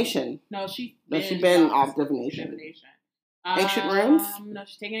Divination. One. No, she's been off Divination. Ancient Runes? No,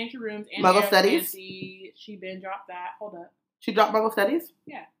 she's taking Ancient Runes and Muggle Studies. She been dropped that. Hold up. She dropped Muggle Studies?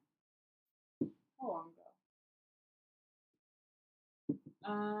 Yeah. How long ago?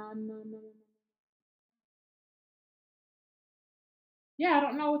 Yeah, I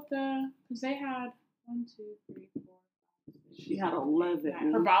don't know what because they had 1, 2, 3, 4, 5, 6, She had 11.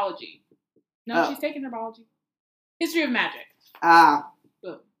 Herbology. No, she's taking Herbology. History of Magic.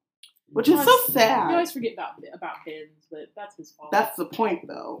 Boom. Which is so sad. You always forget about Ben's, but that's his fault. That's the point,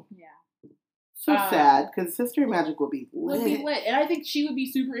 though. Yeah. So sad, because History of Magic would be lit. And I think she would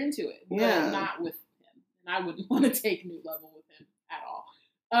be super into it. Yeah. But not with him. And I wouldn't want to take Newt Level with him at all.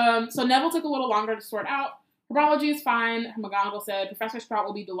 So Neville took a little longer to sort out. Herbology is fine. McGonagall said, Professor Sprout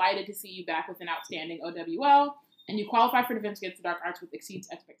will be delighted to see you back with an outstanding OWL, and you qualify for Defense Against the Dark Arts with exceeds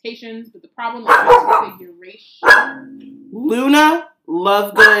expectations, but the problem is transfiguration. Luna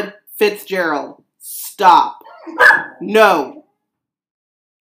Lovegood Fitzgerald. Stop. No.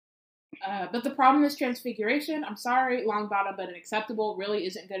 But the problem is transfiguration. I'm sorry, Longbottom, but unacceptable. Really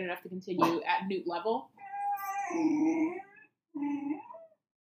isn't good enough to continue at Newt level.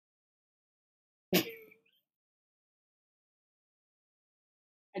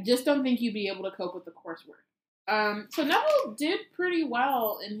 I just don't think you'd be able to cope with the coursework. So Neville did pretty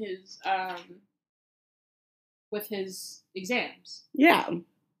well in his with his exams. Yeah.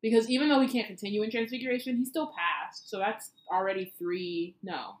 Because even though he can't continue in Transfiguration, he still passed. So that's already 3,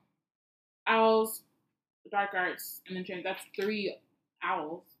 Owls, Dark Arts, and then that's 3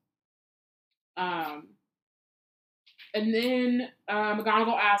 Owls. And then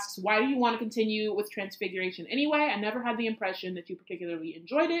McGonagall asks, why do you want to continue with Transfiguration anyway? I never had the impression that you particularly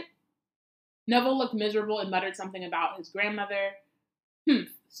enjoyed it. Neville looked miserable and muttered something about his grandmother.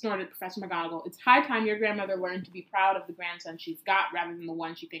 Snorted Professor McGonagall. It's high time your grandmother learned to be proud of the grandson she's got rather than the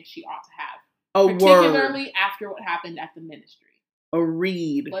one she thinks she ought to have. Particularly after what happened at the Ministry. A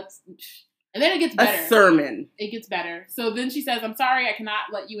read. And then it gets better. A sermon. It gets better. So then she says, I'm sorry, I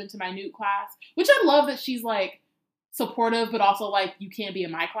cannot let you into my Newt class. Which I love that she's like supportive, but also like, you can't be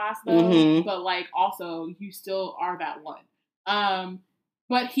in my class though. Mm-hmm. But like, also, you still are that one.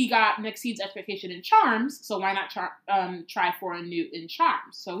 But he got exceeds expectation in Charms, so why not try for a Newt in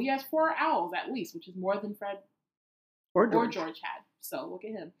Charms? So he has 4 Owls at least, which is more than Fred or George had. So look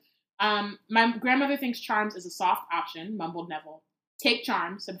at him. My grandmother thinks Charms is a soft option, mumbled Neville. Take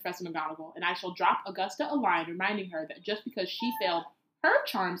Charms, said Professor McGonagall, and I shall drop Augusta a line reminding her that just because she failed her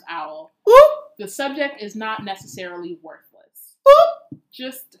Charms Owl, the subject is not necessarily worthless.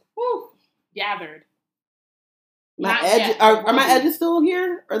 Just, gathered. Are my edges still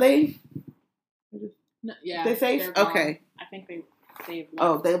here? Are they? No, yeah. They safe? Okay. I think they.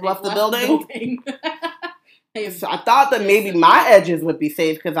 they've left the building? So I thought that maybe my edges would be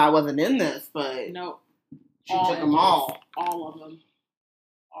safe because I wasn't in this, but nope. She took them all. All of them.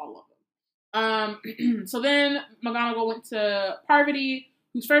 So then McGonagall went to Parvati,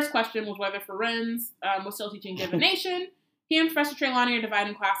 whose first question was whether Firenze was still teaching divination. He and Professor Trelawney are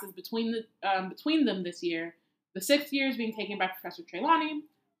dividing classes between them this year. The 6th year is being taken by Professor Trelawney,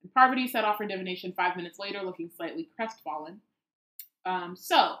 and Parvati set off for divination 5 minutes later, looking slightly crestfallen.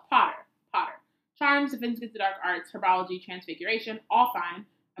 So, Potter. Charms, Defense Against the Dark Arts, Herbology, Transfiguration, all fine.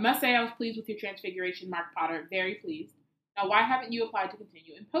 I must say I was pleased with your Transfiguration, Mark Potter. Very pleased. Now, why haven't you applied to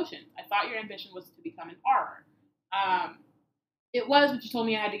continue in Potions? I thought your ambition was to become an Auror. It was, but you told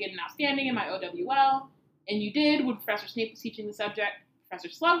me I had to get an outstanding in my OWL, and you did when Professor Snape was teaching the subject. Professor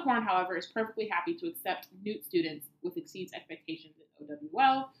Slughorn, however, is perfectly happy to accept Newt students with exceeds expectations in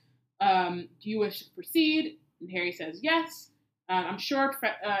OWL. Do you wish to proceed? And Harry says yes. I'm sure,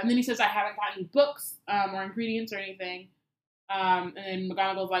 and then he says, I haven't got any books or ingredients or anything. And then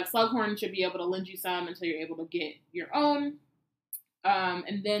McGonagall's like, Slughorn should be able to lend you some until you're able to get your own.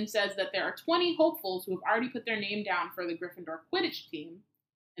 And then says that there are 20 hopefuls who have already put their name down for the Gryffindor Quidditch team,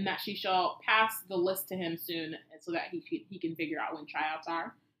 and that she shall pass the list to him soon so that he can figure out when tryouts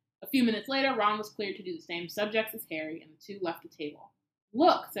are. A few minutes later, Ron was cleared to do the same subjects as Harry, and the two left the table.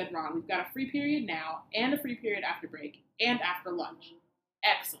 Look, said Ron, we've got a free period now, and a free period after break, and after lunch.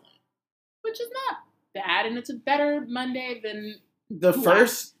 Excellent. Which is not bad, and it's a better Monday than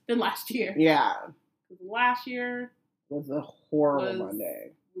last year. Yeah. Last year was a horrible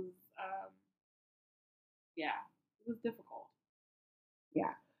Monday. It was difficult.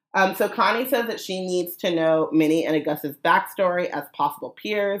 Yeah. So Connie says that she needs to know Minnie and Augustus' backstory as possible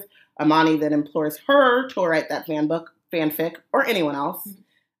peers. Amani then implores her to write that fanfic, or anyone else.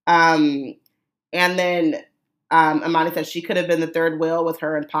 And then Amani says she could have been the third wheel with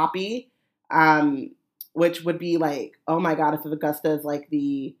her and Poppy, which would be like, oh my god, if Augusta is like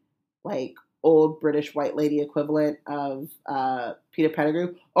the old British white lady equivalent of Peter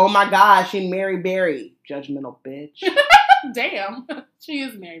Pettigrew. Oh my god, she Mary Berry. Judgmental bitch. Damn. She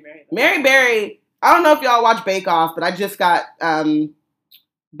is Mary Berry. Mary Berry, I don't know if y'all watch Bake Off, but I just got Biana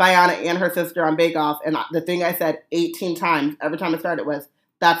and her sister on Bake Off, and the thing I said 18 times every time I started was,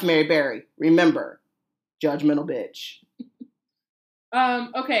 that's Mary Berry. Remember, judgmental bitch.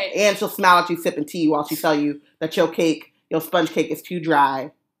 Okay. And she'll smile at you sipping tea while she tell you that your sponge cake is too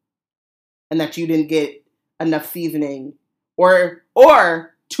dry and that you didn't get enough seasoning or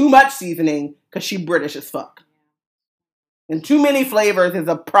too much seasoning because she British as fuck. And too many flavors is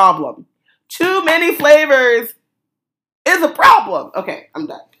a problem. Too many flavors is a problem. Okay, I'm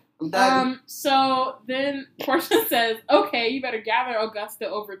done. So then Portia says, okay, you better gather Augusta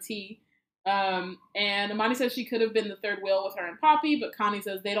over tea. And Amani says she could have been the third wheel with her and Poppy, but Connie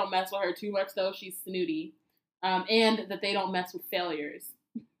says they don't mess with her too much though, she's snooty. And that they don't mess with failures,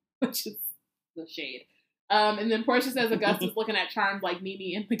 which is the shade. And then Portia says Augusta's looking at Charmed like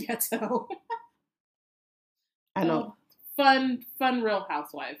Mimi in the ghetto. I know. Fun Real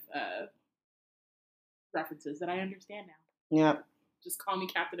Housewife references that I understand now. Yep. Just call me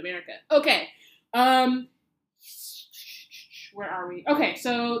Captain America. Okay. Where are we? Okay,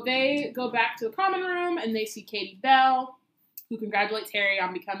 so they go back to the common room and they see Katie Bell, who congratulates Harry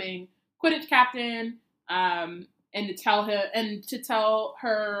on becoming Quidditch captain, and to tell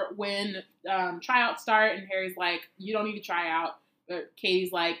her when tryouts start. And Harry's like, "You don't need to try out." But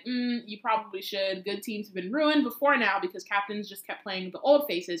Katie's like, "You probably should. Good teams have been ruined before now because captains just kept playing the old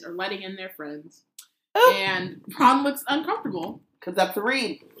faces or letting in their friends." And Ron looks uncomfortable because that's the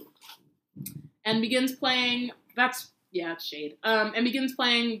read, and begins playing. It's shade. And begins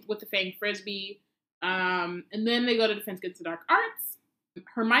playing with the Fang Frisbee. And then they go to Defense Against the Dark Arts.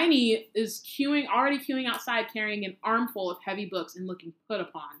 Hermione is already queuing outside carrying an armful of heavy books and looking put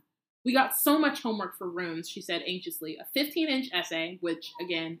upon. We got so much homework for runes, she said anxiously. A 15-inch essay, which,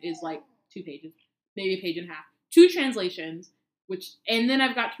 again, is like 2 pages. Maybe a page and a half. 2 translations, and then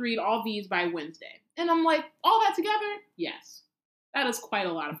I've got to read all these by Wednesday. And I'm like, all that together? Yes. That is quite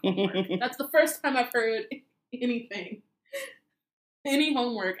a lot of homework. That's the first time I've heard any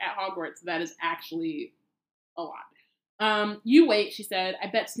homework at Hogwarts that is actually a lot. You wait, she said. I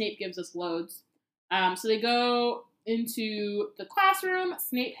bet Snape gives us loads. So they go into the classroom.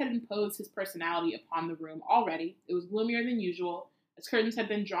 Snape had imposed his personality upon the room already. It was gloomier than usual, as curtains had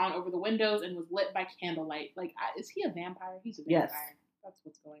been drawn over the windows and was lit by candlelight. Like, is he a vampire? He's a vampire. Yes. That's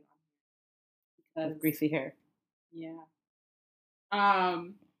what's going on. With greasy hair. Yeah. I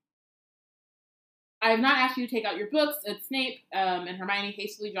have not asked you to take out your books, said Snape, and Hermione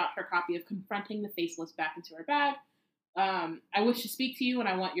hastily dropped her copy of Confronting the Faceless back into her bag. I wish to speak to you and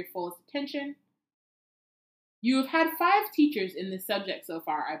I want your fullest attention. You have had 5 teachers in this subject so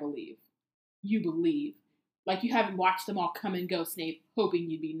far, I believe. You believe. Like you haven't watched them all come and go, Snape, hoping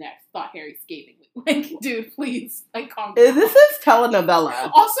you'd be next, thought Harry scathingly. Like, dude, please, like, calm down. This is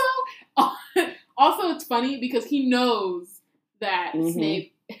telenovela. Also, it's funny because he knows that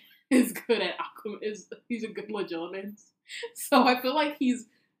Snape is good at he's a good Legilimens. So I feel like he's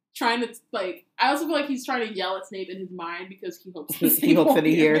trying to, like, I also feel like he's trying to yell at Snape in his mind because he hopes that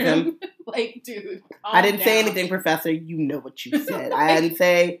he hears him. Like, dude, I didn't say anything, Professor. You know what you said. I didn't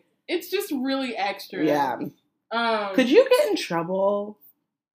say. It's just really extra. Yeah. Could you get in trouble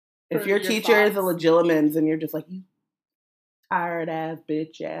if your teacher is a Legilimens and you're just like, you tired ass,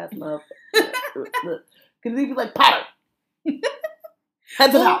 bitch ass motherfucker? Could he be like, Potter?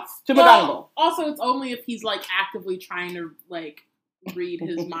 Heads of the house to McGonagall. Also, it's only if he's like actively trying to like read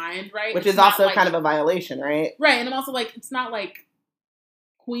his mind, right? Which is also like, kind of a violation, right? Right, and I'm also like, it's not like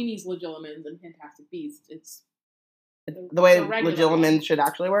Queenie's Legilimens and Fantastic Beasts. It's the way Legilimens should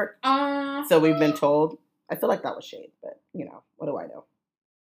actually work. So we've been told. I feel like that was shade, but you know, what do I know?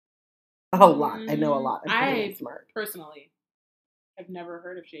 A lot. I know a lot. I'm smart. Personally have never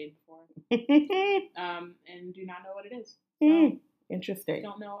heard of shade before. And do not know what it is. So interesting.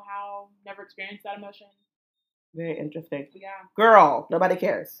 Don't know how, never experienced that emotion. Very interesting. Yeah. Girl, nobody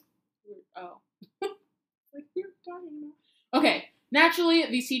cares. Oh. Like we were talking about. Okay. Naturally,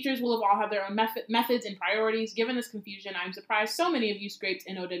 these teachers will have all had their own methods and priorities. Given this confusion, I'm surprised so many of you scraped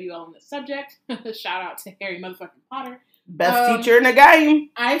NOWL on this subject. Shout out to Harry motherfucking Potter. Best teacher in the game.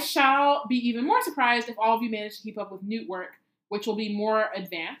 I shall be even more surprised if all of you manage to keep up with Newt work, which will be more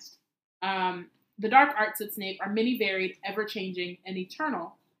advanced. The dark arts at Snape are many varied, ever-changing, and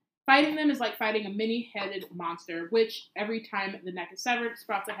eternal. Fighting them is like fighting a many-headed monster, which, every time the neck is severed,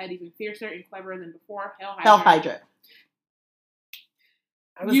 sprouts a head even fiercer and cleverer than before. Hail Hydra.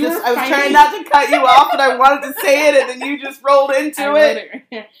 I was trying not to cut you off, but I wanted to say it, and then you just rolled into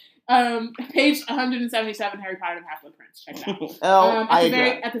it. Page 177, Harry Potter and the Half-Blood Prince. Check it out.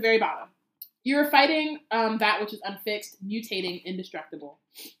 At the very bottom. You are fighting that which is unfixed, mutating, indestructible.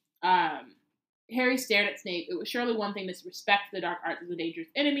 Harry stared at Snape. It was surely one thing to respect the dark arts as a dangerous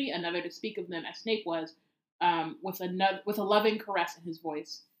enemy, another to speak of them as Snape was, with a loving caress in his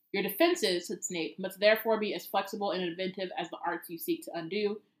voice. Your defenses, said Snape, must therefore be as flexible and inventive as the arts you seek to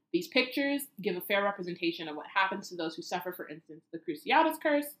undo. These pictures give a fair representation of what happens to those who suffer, for instance, the Cruciatus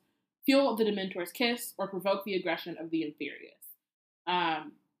Curse, fuel the Dementor's kiss, or provoke the aggression of the Inferius.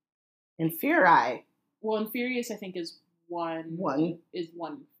 Inferi. Well, Inferius, I think, is one. Is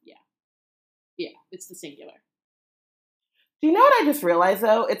one, yeah. Yeah, it's the singular. Do you know what I just realized,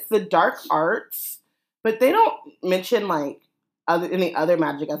 though? It's the dark arts, but they don't mention, like, any other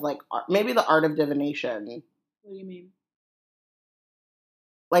magic as, like, maybe the art of divination. What do you mean?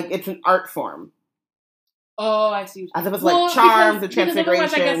 Like, it's an art form. Oh, I see. As opposed to, like, charms, the transfiguration.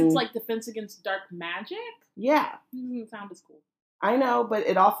 Because otherwise, I guess it's, like, defense against dark magic? Yeah. Doesn't sound as cool. I know, but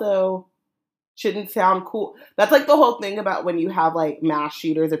it also shouldn't sound cool. That's, like, the whole thing about when you have, like, mass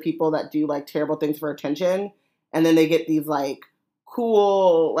shooters or people that do, like, terrible things for attention, and then they get these, like,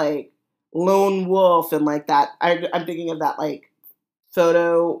 cool, like, lone wolf and, like, that. I'm thinking of that, like,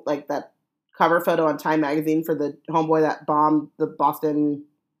 photo, like that cover photo on Time magazine for the homeboy that bombed the Boston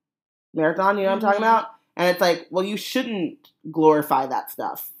Marathon, you know what I'm talking about? And it's like, well, you shouldn't glorify that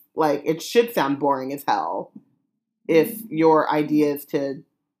stuff. Like, it should sound boring as hell if your idea is to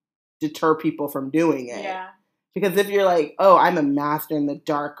deter people from doing it. Yeah. Because if you're like, oh, I'm a master in the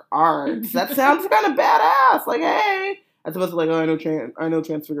dark arts, that sounds kind of badass. Like, hey, as opposed to like, oh, I know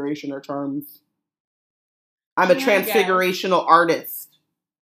transfiguration or charms. I'm a transfigurational artist.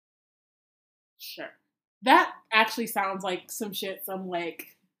 Sure. That actually sounds like some shit,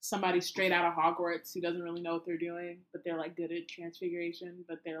 somebody straight out of Hogwarts who doesn't really know what they're doing, but they're like good at transfiguration,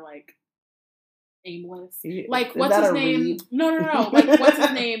 but they're like aimless. Like, what's his name? Read? No. Like, what's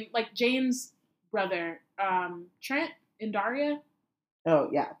his name? Like James' brother, Trent in Daria. Oh,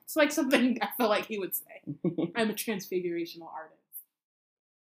 yeah. It's like something I feel like he would say. I'm a transfigurational artist.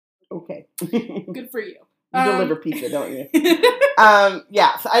 Okay. Good for you. You deliver pizza, don't you?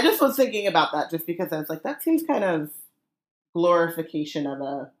 Yeah, so I just was thinking about that just because I was like, that seems kind of glorification of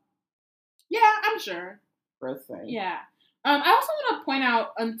a... Yeah, I'm sure. Gross thing. Yeah. I also want to point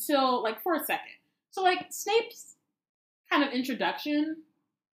out for a second. So, like, Snape's kind of introduction,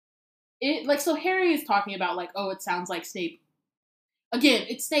 so Harry is talking about, like, oh, it sounds like Snape. Again,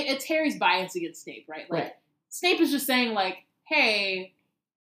 it's Harry's bias against Snape, right? Like, right. Snape is just saying, like, hey,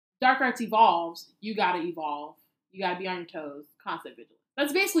 dark arts evolves, you gotta evolve. You gotta be on your toes, constant vigilance.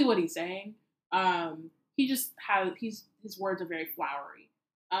 That's basically what he's saying. his words are very flowery.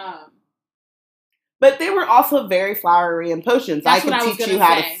 But they were also very flowery in potions. I could teach you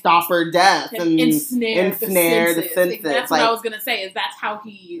how to stop her death and ensnare the senses. That's what I was gonna say. Is that's how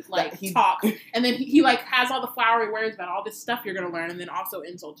he talks, and then he has all the flowery words about all this stuff you're gonna learn, and then also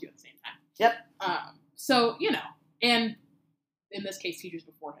insults you at the same time. Yep. So and in this case, teachers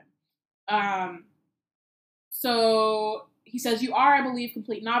before him. So he says, "You are, I believe,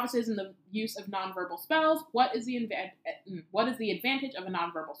 complete novices in the use of nonverbal spells. What is the advantage of a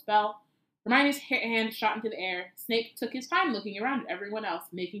nonverbal spell?" Hermione's hand shot into the air. Snape took his time looking around at everyone else,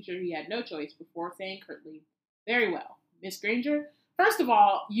 making sure he had no choice before saying curtly, "Very well. Miss Granger, first of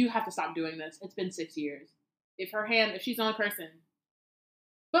all, you have to stop doing this. It's been 6 years. If she's the only person."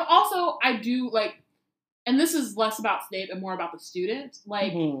 But also, I do, and this is less about Snape and more about the students,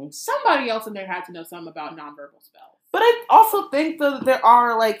 somebody else in there had to know something about nonverbal spells. But I also think that there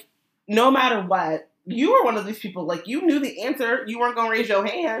are, no matter what, you were one of these people, you knew the answer. You weren't going to raise your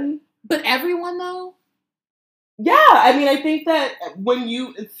hand. But everyone, though? Yeah, I mean, I think that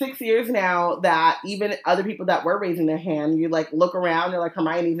it's 6 years now that even other people that were raising their hand, you, look around, you're like,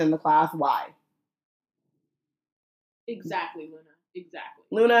 Hermione's in the class, why? Exactly, Luna. Exactly.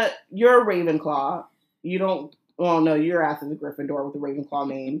 Luna, you're a Ravenclaw. You don't, well, no, your ass is a Gryffindor with a Ravenclaw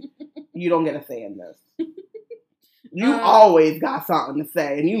name. You don't get a say in this. You always got something to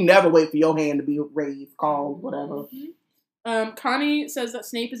say, and you never wait for your hand to be raised, called, whatever. Connie says that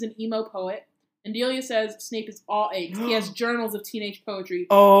Snape is an emo poet, and Delia says Snape is all eggs. He has journals of teenage poetry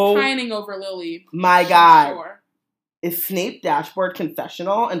pining over Lily. My God. Sure. Is Snape dashboard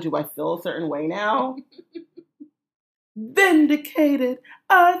confessional, and do I feel a certain way now? Vindicated.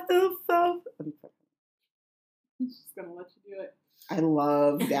 I feel so... I'm just gonna let you do it. I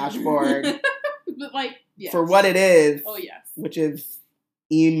love dashboard. But yes. For what it is. Oh, yes. Which is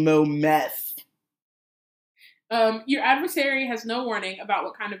emo mess. Your adversary has no warning about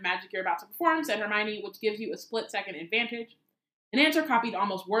what kind of magic you're about to perform, said Hermione, which gives you a split-second advantage. An answer copied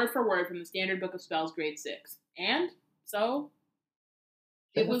almost word for word from the Standard Book of Spells, Grade 6. And so,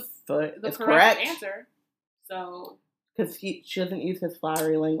 it was the correct answer. So... Because she doesn't use his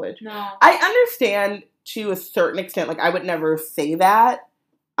flowery language. No. I understand to a certain extent, I would never say that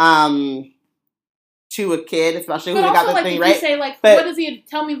to a kid, especially who got the thing right. But also, you say,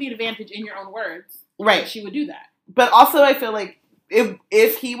 tell me the advantage in your own words. Right. She would do that. But also, I feel like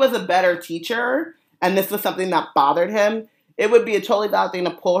if he was a better teacher and this was something that bothered him, it would be a totally valid thing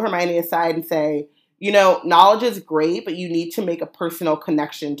to pull Hermione aside and say, knowledge is great, but you need to make a personal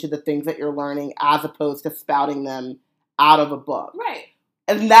connection to the things that you're learning as opposed to spouting them out of a book. Right.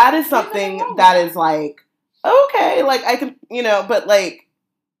 And that is something that is okay, I can, but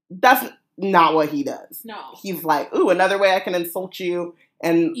that's not what he does. No. He's ooh, another way I can insult you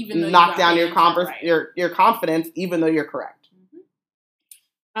and knock down your confidence, even though you're correct.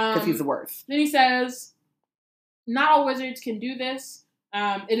 Because he's the worst. Then he says, not all wizards can do this.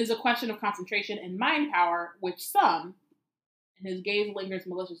 It is a question of concentration and mind power, which some, and his gaze lingers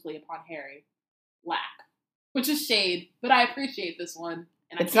maliciously upon Harry, lack. Which is shade, but I appreciate this one.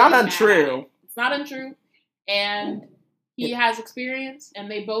 And it's not untrue. It's not untrue. And he has experience, and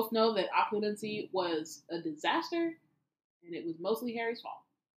they both know that Occludency was a disaster, and it was mostly Harry's fault.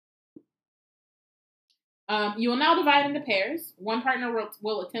 You will now divide into pairs. One partner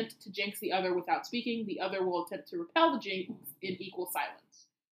will attempt to jinx the other without speaking. The other will attempt to repel the jinx in equal silence.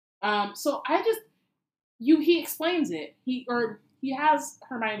 So he explains it. He has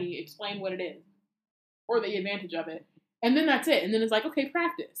Hermione explain what it is. Or the advantage of it. And then that's it. And then it's okay,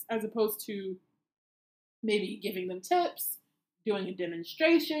 practice. As opposed to maybe giving them tips, doing a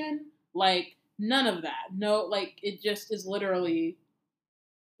demonstration. None of that. No, it just is literally,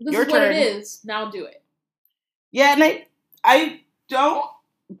 this is what it is, now do it. Yeah, and I don't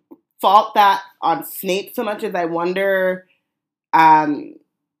fault that on Snape so much as I wonder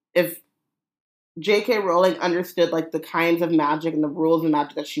if J.K. Rowling understood the kinds of magic and the rules of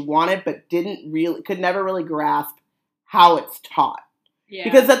magic that she wanted, but could never really grasp how it's taught. Yeah.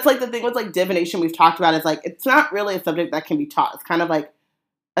 Because that's the thing with divination we've talked about is it's not really a subject that can be taught. It's kind of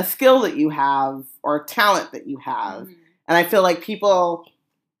a skill that you have or a talent that you have. Mm-hmm. And I feel people,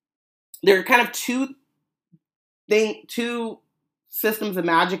 there are kind of two systems of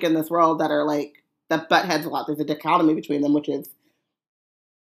magic in this world that are that butt heads a lot. There's a dichotomy between them, which is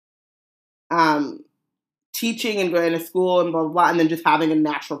teaching and going to school and blah, blah, blah, and then just having a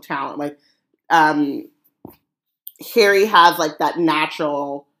natural talent. Harry has that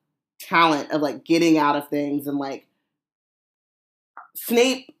natural talent of getting out of things, and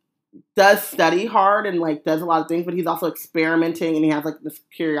Snape does study hard and like does a lot of things, but he's also experimenting and he has like this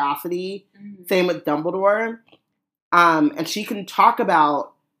curiosity. Mm-hmm. Same with Dumbledore. And she can talk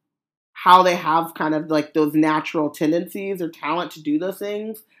about how they have kind of like those natural tendencies or talent to do those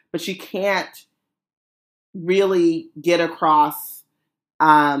things, but she can't really get across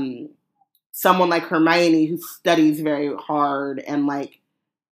someone like Hermione who studies very hard and like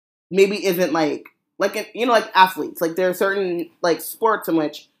maybe isn't like athletes. Like there are certain like sports in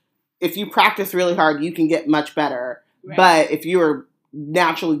which if you practice really hard, you can get much better. Right. But if you're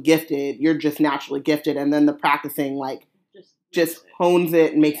naturally gifted, you're just naturally gifted, and then the practicing like just hones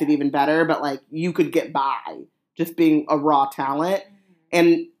it and makes it even better. But like you could get by just being a raw talent,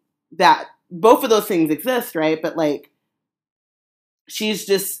 and that both of those things exist, right? But like she's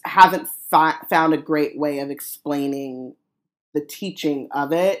just hasn't found a great way of explaining the teaching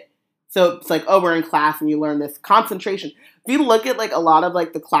of it. So it's like, oh, we're in class and you learn this concentration. If you look at like a lot of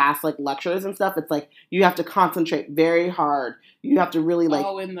like the class like lectures and stuff, it's like you have to concentrate very hard. You have to really like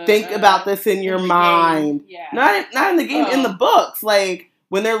think about this in your mind. Yeah. Not in the game, in the books. Like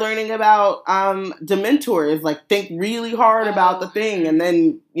when they're learning about Dementors, like think really hard about the thing and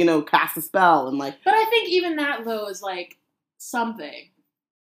then, cast a spell and like. But I think even that though is like something.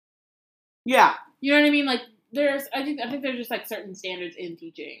 Yeah. You know what I mean? Like I think there's just like certain standards in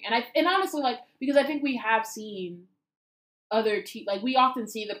teaching, and honestly, like because I think we have seen other like we often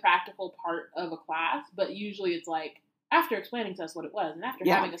see the practical part of a class, but usually it's like after explaining to us what it was, and after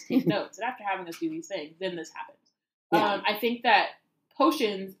having us take notes, and after having us do these things, then this happens. Yeah. I think that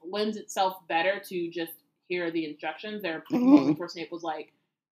potions lends itself better to just hear the instructions. There before Snape was like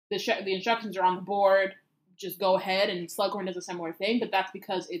the instructions are on the board, just go ahead, and Slughorn does a similar thing, but that's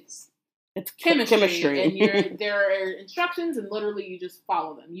because it's chemistry. And there are instructions, and literally you just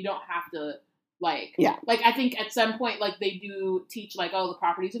follow them. You don't have to like I think at some point like they do teach like the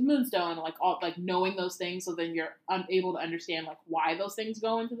properties of Moonstone, like all like knowing those things, so then you're unable to understand like why those things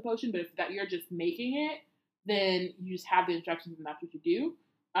go into the potion. But if that you're just making it, then you just have the instructions and that's what you do.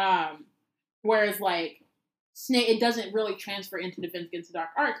 Whereas like Snape, it doesn't really transfer into Defense Against the Dark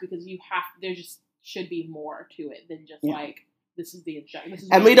Arts because there just should be more to it than just like. This is the instruction.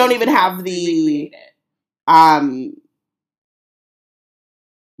 And we don't even have the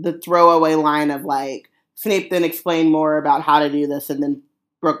throwaway line of like Snape then explained more about how to do this and then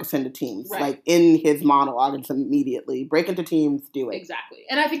broke us into teams. Right. Like in his monologue, it's immediately break into teams, do it. Exactly.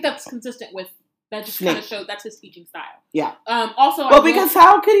 And I think that's consistent with that. Just kind of shows that's his teaching style. Yeah. Also, because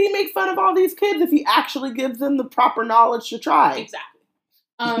how could he make fun of all these kids if he actually gives them the proper knowledge to try? Exactly.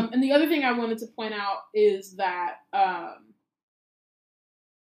 And the other thing I wanted to point out is that.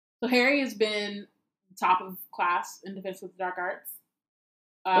 So Harry has been top of class in Defense with the Dark Arts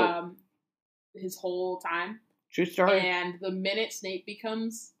his whole time. True story. And the minute Snape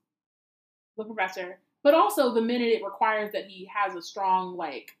becomes the professor, but also the minute it requires that he has a strong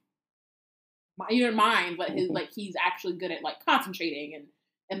like mind, but his like he's actually good at like concentrating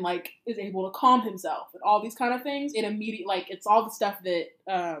and like is able to calm himself and all these kind of things. It immediately like it's all the stuff that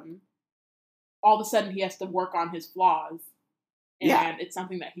all of a sudden he has to work on his flaws. And it's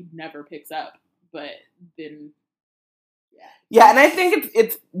something that he never picks up, but then, yeah. And I think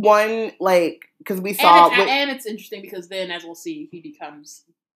it's one like because we saw, and it's interesting because then, as we'll see, he becomes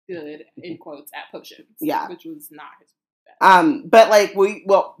good in quotes at potions, which was not his best. But like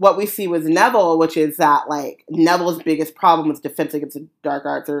what we see with Neville, which is that like Neville's biggest problem with Defense Against the Dark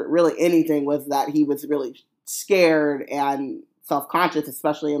Arts or really anything was that he was really scared and self-conscious,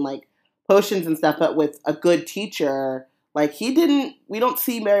 especially in like potions and stuff. But with a good teacher. Like, we don't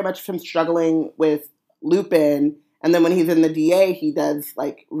see very much of him struggling with Lupin. And then when he's in the DA, he does,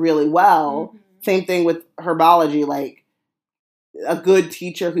 like, really well. Mm-hmm. Same thing with herbology. Like, a good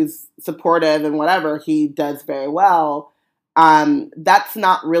teacher who's supportive and whatever, he does very well. That's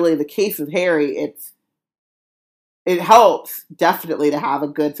not really the case with Harry. It helps, definitely, to have a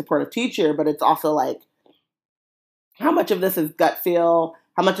good supportive teacher. But it's also, like, how much of this is gut feel?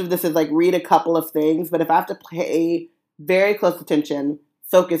 How much of this is, like, read a couple of things? But if I have to pay very close attention,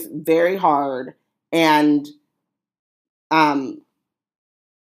 focus very hard, and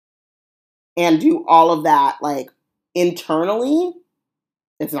do all of that like internally,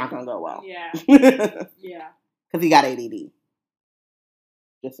 it's not going to go well. Yeah, yeah. Because he got ADD.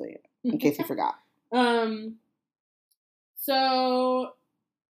 Just so you know, in case you forgot. Okay,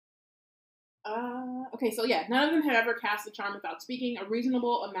 so yeah, none of them had ever cast the charm without speaking. A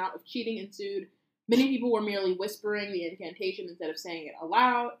reasonable amount of cheating ensued. Many people were merely whispering the incantation instead of saying it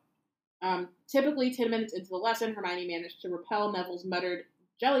aloud. Typically, 10 minutes into the lesson, Hermione managed to repel Neville's muttered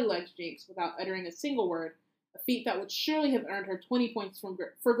jelly legs jinx without uttering a single word, a feat that would surely have earned her 20 points for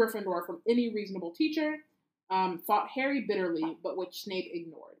Gryffindor from any reasonable teacher. Fought Harry bitterly, but which Snape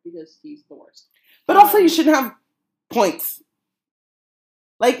ignored because he's the worst. But also, you shouldn't have points.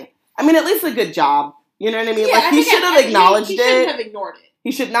 Like, I mean, at least a good job. You know what I mean? Yeah, like, he should have acknowledged it. He shouldn't have ignored it.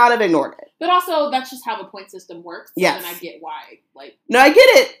 He should not have ignored it. But also, that's just how the point system works. So yes. Then I get why. Like, no, I get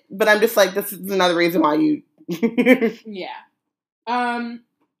it. But I'm just like, this is another reason why you... yeah. Ron,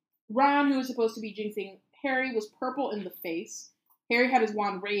 who was supposed to be jinxing Harry, was purple in the face. Harry had his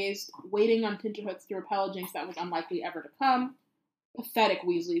wand raised, waiting on Tinterhooks to repel a jinx that was unlikely ever to come. Pathetic,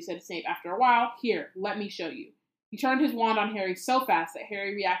 Weasley, said Snape after a while. Here, let me show you. He turned his wand on Harry so fast that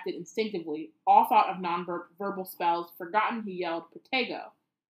Harry reacted instinctively. All thought of non-verbal spells forgotten, he yelled, Protego.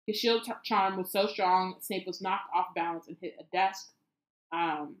 His shield charm was so strong, Snape was knocked off balance and hit a desk.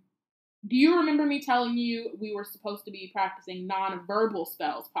 Do you remember me telling you we were supposed to be practicing non-verbal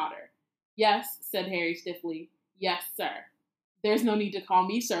spells, Potter? Yes, said Harry stiffly. Yes, sir. There's no need to call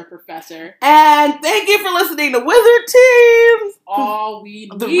me sir, Professor. And thank you for listening to Wizard Teams. All we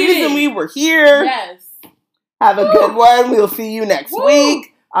needed. The reason we were here. Yes. Have a good one. We'll see you next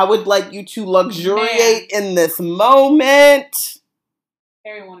week. I would like you to luxuriate in this moment.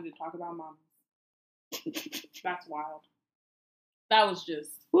 Harry wanted to talk about Mom. That's wild. That was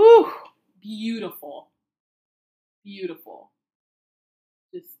just beautiful. Beautiful.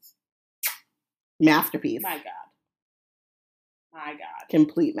 Just masterpiece. My God. My God.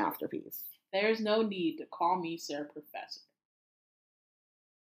 Complete masterpiece. There's no need to call me Sir Professor.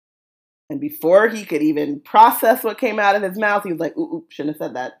 And before he could even process what came out of his mouth, he was like, ooh, shouldn't have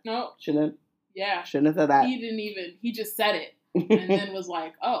said that. No. Shouldn't have said that. He just said it. And then was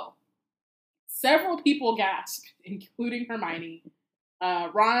like, oh. Several people gasped, including Hermione.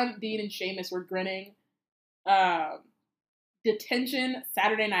 Ron, Dean, and Seamus were grinning. Detention,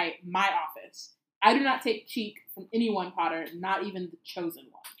 Saturday night, my office. I do not take cheek from anyone, Potter, not even the chosen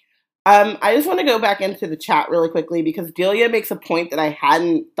one. I just want to go back into the chat really quickly because Delia makes a point that I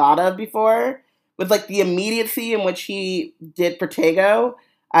hadn't thought of before with like the immediacy in which he did Protego.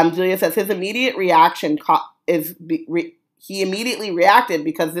 Delia says his immediate reaction he immediately reacted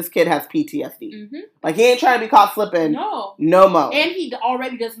because this kid has PTSD. Mm-hmm. Like he ain't trying to be caught slipping. No more. And he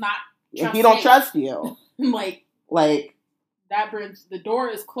already does not trust he don't trust you. like that bridge, the door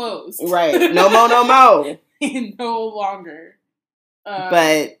is closed. Right. No mo. No longer.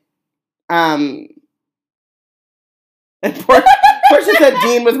 But and Portia said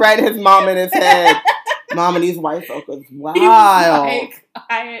Dean was writing his mom in his head. Mama, these white folk is wild.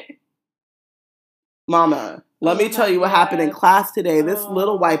 Mama, let me tell you what happened in class today. This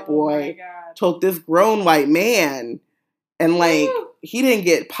little white boy told this grown white man, and he didn't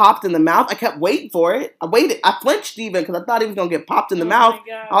get popped in the mouth. I kept waiting for it. I flinched even because I thought he was gonna get popped in the mouth.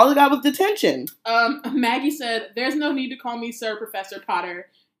 All he got was detention. Maggie said, "There's no need to call me Sir Professor Potter.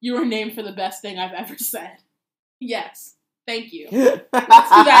 You were named for the best thing I've ever said." Yes, thank you. Let's do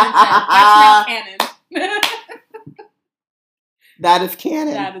that instead. That's now canon. That is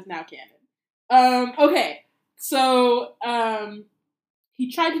canon. That is now canon. Okay, so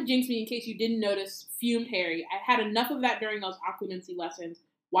he tried to jinx me in case you didn't notice, fumed Harry. I had enough of that during those occlumency lessons.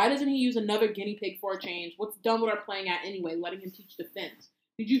 Why doesn't he use another guinea pig for a change? What's Dumbledore playing at anyway, letting him teach defense?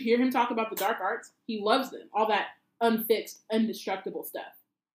 Did you hear him talk about the dark arts? He loves them. All that unfixed, indestructible stuff.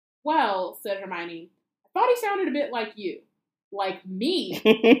 Well, said Hermione, I thought he sounded a bit like you. Like me?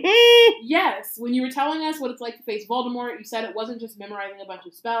 Yes, when you were telling us what it's like to face Voldemort, you said it wasn't just memorizing a bunch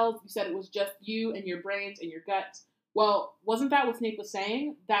of spells. You said it was just you and your brains and your guts. Well, wasn't that what Snape was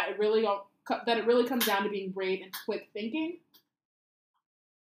saying? That it really comes down to being brave and quick thinking?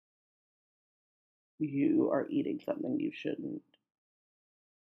 You are eating something you shouldn't.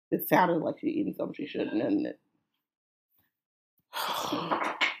 It sounded like you're eating something you shouldn't, didn't it?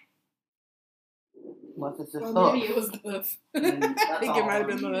 Unless it's just well, maybe it was the hoof. I think it might have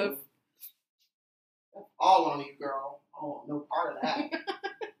been the hoof. That's all on you, girl. I want no part of that.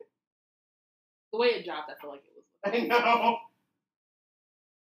 The way it dropped, I feel like it was. I know.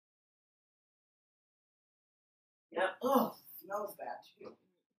 Yeah. Ugh. Smells bad too.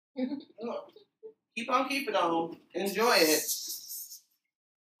 Keep on keeping on. Enjoy it.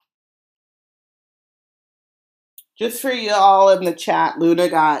 Just for y'all in the chat, Luna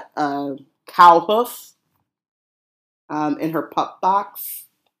got cow hoof in her pup box.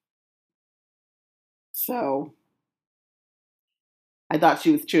 So I thought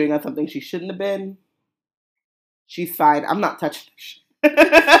she was chewing on something she shouldn't have been. She's fine. I'm not touching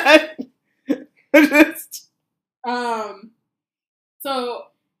her. So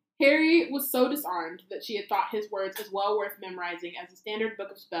Harry was so disarmed that she had thought his words as well worth memorizing as a standard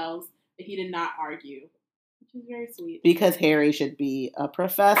book of spells that he did not argue. Which is very sweet. Because Harry should be a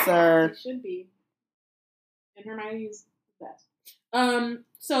professor. He should be. And Hermione's the best.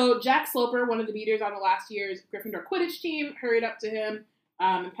 So Jack Sloper, one of the beaters on the last year's Gryffindor Quidditch team, hurried up to him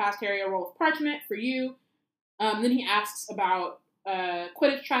and passed Harry a roll of parchment for you. Then he asks about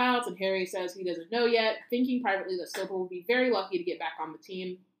Quidditch tryouts, and Harry says he doesn't know yet, thinking privately that Sloper will be very lucky to get back on the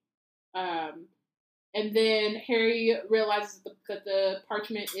team. And then Harry realizes that the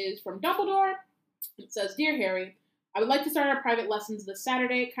parchment is from Dumbledore. It says, "Dear Harry, I would like to start our private lessons this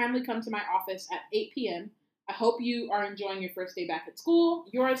Saturday. Kindly come to my office at 8 p.m. I hope you are enjoying your first day back at school.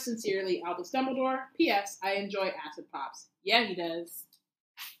 Yours sincerely, Albus Dumbledore. P.S. I enjoy acid pops." Yeah, he does.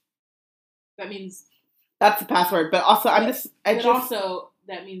 That means... That's the password. But also, also,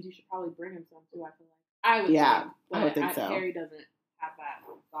 that means you should probably bring him some, too, I feel like. I would think so. Harry doesn't have that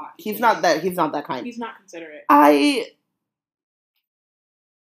thought. He's not that kind. He's not considerate. I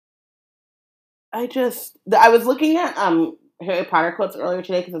was looking at Harry Potter quotes earlier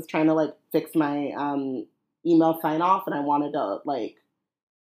today because I was trying to like fix my email sign off, and I wanted to like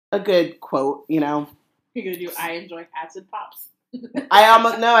a good quote, you know. You're gonna do "I enjoy acid pops."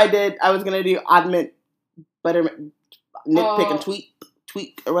 I did. I was gonna do oddment, buttermint, nitpick and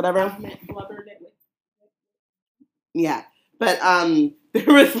tweak or whatever. Oddment, blubber, nitwick. Yeah, but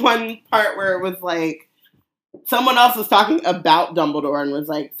there was one part where it was like someone else was talking about Dumbledore and was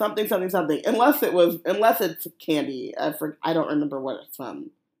like something. Unless it's candy. I don't remember what it's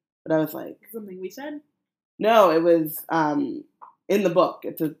from, but I was like something we said. No, it was in the book.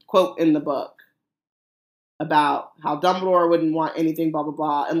 It's a quote in the book about how Dumbledore wouldn't want anything blah blah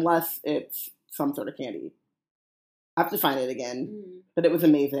blah unless it's some sort of candy. I have to find it again, but it was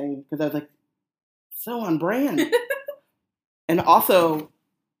amazing because I was like so on brand. And also,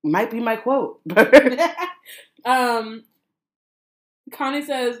 might be my quote. Connie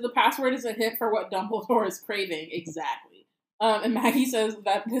says, the password is a hint for what Dumbledore is craving. Exactly. And Maggie says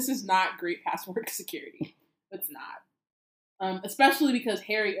that this is not great password security. It's not. Especially because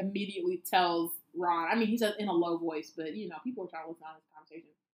Harry immediately tells Ron, I mean, he says in a low voice, but, you know, people are trying to listen to this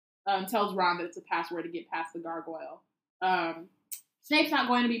conversation. Tells Ron that it's a password to get past the gargoyle. Snape's not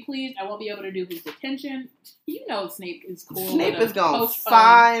going to be pleased. I won't be able to do his detention. You know Snape is cool. Snape is going to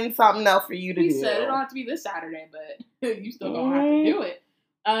find something else for you to do. He said it don't have to be this Saturday, but you still going to have to do it.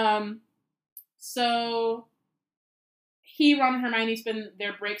 So Ron, and Hermione spend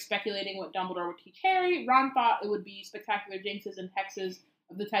their break speculating what Dumbledore would teach Harry. Ron thought it would be spectacular jinxes and hexes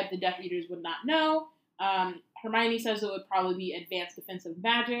of the type the Death Eaters would not know. Hermione says it would probably be advanced defensive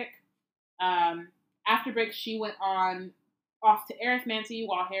magic. After break, she went off to arithmancy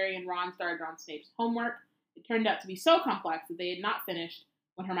while Harry and Ron started on Snape's homework. It turned out to be so complex that they had not finished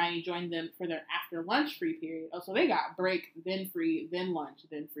when Hermione joined them for their after lunch free period. Oh, so they got break, then free, then lunch,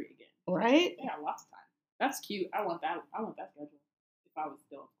 then free again. Right? They got lots of time. That's cute. I want that schedule if I was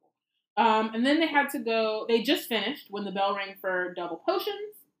still in school. And then they had to go. They just finished when the bell rang for double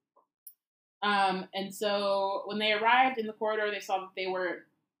potions. And so when they arrived in the corridor, they saw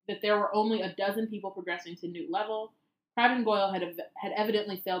that there were only a dozen people progressing to Newt level. Crabbe and Goyle had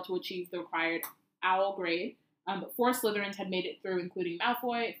evidently failed to achieve the required owl grade, but 4 Slytherins had made it through, including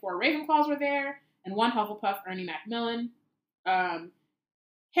Malfoy. 4 Ravenclaws were there, and 1 Hufflepuff, Ernie Macmillan.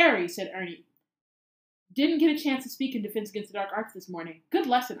 Harry, said Ernie, didn't get a chance to speak in Defense Against the Dark Arts this morning. Good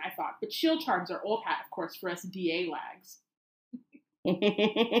lesson, I thought, but shield charms are old hat, of course, for us DA lags.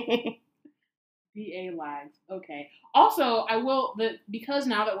 DA lags. Okay. Also, because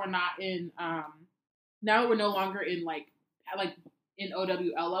now that we're not in, now that we're no longer in like in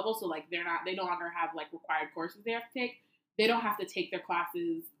OWL level, so like they no longer have like required courses they have to take. They don't have to take their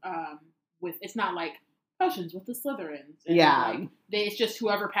classes it's not like potions with the Slytherins. And yeah. It's just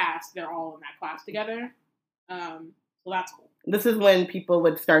whoever passed, they're all in that class together. So that's cool. This is when people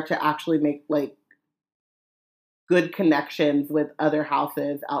would start to actually make like good connections with other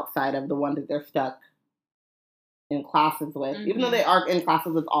houses outside of the one that they're stuck in classes with. Mm-hmm. Even though they are in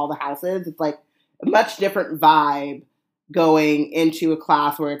classes with all the houses, it's like a much different vibe going into a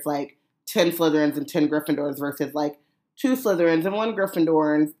class where it's like 10 Slytherins and 10 Gryffindors versus like 2 Slytherins and 1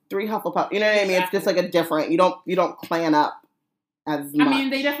 Gryffindor and 3 Hufflepuff. You know what I mean? It's just like a different. You don't clan up as much. I mean,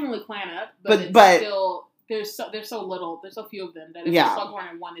 they definitely clan up, but still there's so little. There's so few of them that if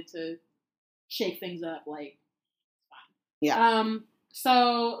Slughorn wanted to shake things up, like fine. Yeah.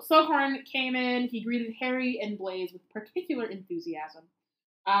 So Slughorn came in. He greeted Harry and Blaise with particular enthusiasm.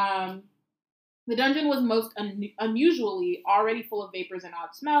 The dungeon was most unusually already full of vapors and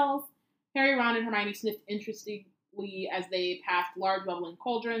odd smells. Harry, Ron, and Hermione sniffed interestedly as they passed large bubbling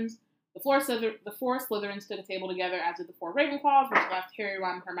cauldrons. The 4 Slytherins stood at a table together, as did the 4 Ravenclaws, which left Harry,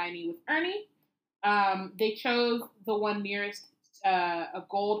 Ron, and Hermione with Ernie. They chose the one nearest a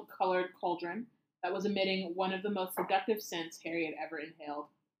gold-colored cauldron that was emitting one of the most seductive scents Harry had ever inhaled.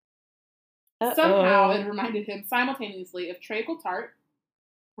 Uh-oh. Somehow, it reminded him simultaneously of treacle tart,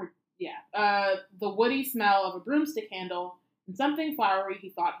 the woody smell of a broomstick handle, and something flowery he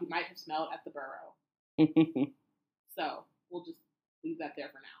thought he might have smelled at the burrow. So, we'll just leave that there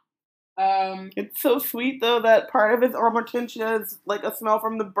for now. It's so sweet, though, that part of his armatentia is like a smell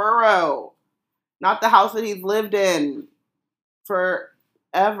from the burrow. Not the house that he's lived in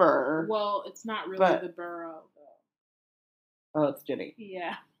forever. Well, it's not really the burrow, though. Oh, it's Ginny.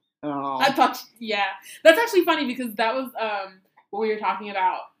 Yeah. Oh. I thought, yeah. That's actually funny because that was what we were talking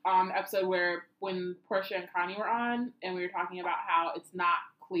about on the episode when Portia and Connie were on, and we were talking about how it's not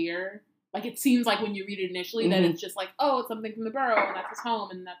clear. Like, it seems like when you read it initially that it's just like, oh, it's something from the burrow, and that's his home,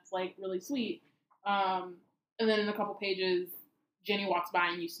 and that's, like, really sweet. And then in a couple pages, Jenny walks by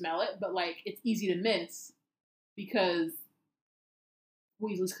and you smell it, but, like, it's easy to miss because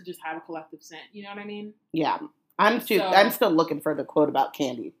Weasleys could just have a collective scent. You know what I mean? Yeah. I'm still looking for the quote about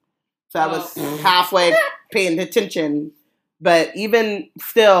candy. So I was halfway paying attention. But even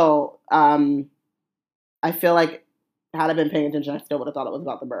still, I feel like had I been paying attention, I still would have thought it was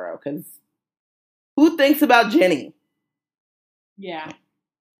about the burrow. Because who thinks about Jenny? Yeah.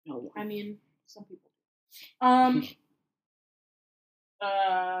 No one. I mean, some people.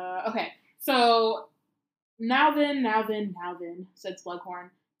 Okay. So, now then, said Slughorn.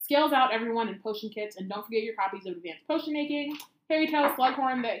 Scales out everyone in potion kits, and don't forget your copies of Advanced Potion Making. Harry tells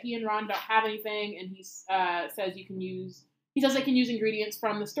Slughorn that he and Ron don't have anything, and he says they can use ingredients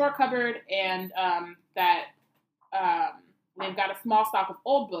from the store cupboard, and that they've got a small stock of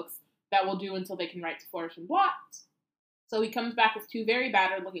old books that will do until they can write to Flourish and Blot. So he comes back with 2 very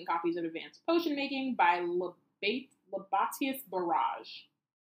battered-looking copies of Advanced Potion Making by Libatius Barrage.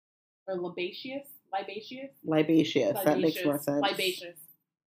 Or Libatius? Libatius. That makes more sense. Libatius.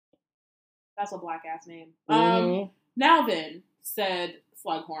 That's a black-ass name. Mm-hmm. Now then, said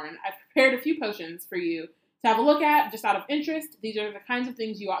Slughorn, I've prepared a few potions for you to have a look at, just out of interest. These are the kinds of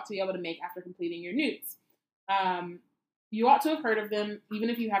things you ought to be able to make after completing your newts. You ought to have heard of them, even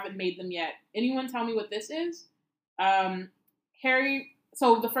if you haven't made them yet. Anyone tell me what this is? Harry,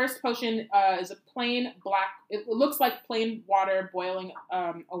 so the first potion is a plain black, it looks like plain water boiling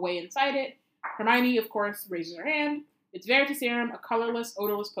away inside it. Hermione, of course, raises her hand. It's Veritaserum, a colorless,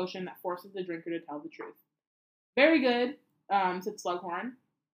 odorless potion that forces the drinker to tell the truth. Very good, said Slughorn.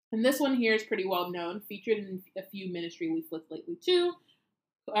 And this one here is pretty well known, featured in a few Ministry leaflets lately too.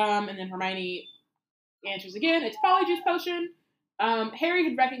 And then Hermione answers again, it's Polyjuice Potion. Harry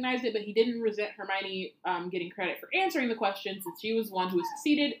had recognized it, but he didn't resent Hermione getting credit for answering the question, since she was the one who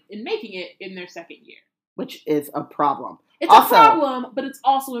succeeded in making it in their second year. Which is a problem. It's a problem, but it's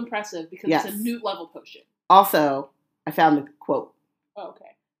also impressive because it's a Newt level potion. Also, I found the quote. Oh, okay.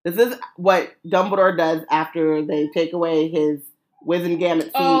 This is what Dumbledore does after they take away his Wizengamot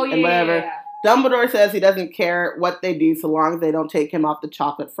seat and whatever. Yeah. Dumbledore says he doesn't care what they do so long as they don't take him off the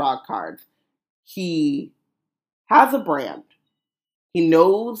chocolate frog cards. He has a brand. He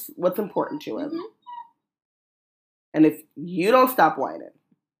knows what's important to him. Mm-hmm. And if you don't stop whining,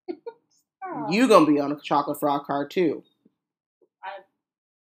 you're going to be on a chocolate frog card too.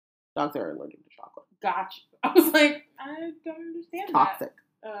 Dogs are allergic to chocolate. Gotcha. I was like, I don't understand Toxic.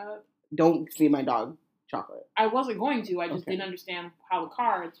 That. Don't feed my dog chocolate. I wasn't going to. I just didn't understand what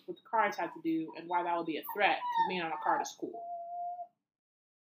the cards had to do, and why that would be a threat to being on a card at school.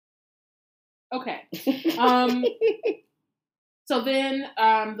 Okay. So then,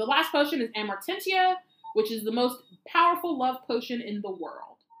 the last potion is Amortentia, which is the most powerful love potion in the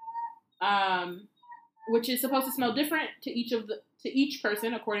world. Which is supposed to smell different to each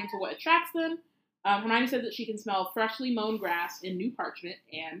person according to what attracts them. Hermione said that she can smell freshly mown grass in new parchment,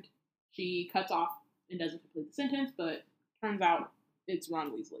 and she cuts off and doesn't complete the sentence, but turns out it's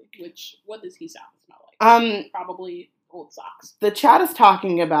Ron Weasley, which, what does he smell like? Probably old socks. The chat is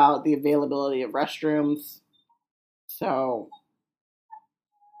talking about the availability of restrooms, so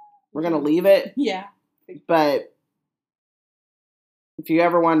we're going to leave it. Yeah. But if you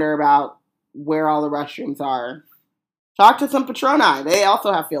ever wonder about where all the restrooms are, talk to some Patroni. They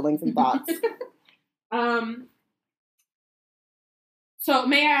also have feelings and thoughts. So,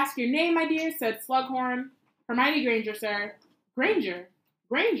 may I ask your name, my dear? Said Slughorn. Hermione Granger, sir. Granger?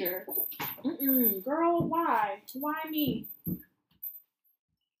 Girl, why? Why me? You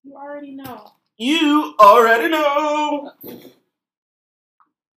already know. You already know.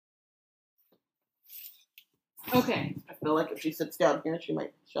 Okay. I feel like if she sits down here, she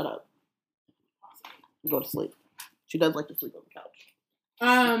might shut up. Go to sleep. She does like to sleep on the couch.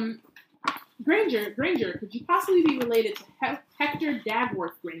 Granger, could you possibly be related to Hector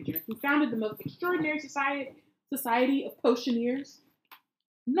Dagworth Granger, who founded the most extraordinary society of potioneers?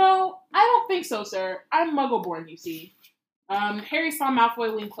 No, I don't think so, sir. I'm Muggle-born, you see. Harry saw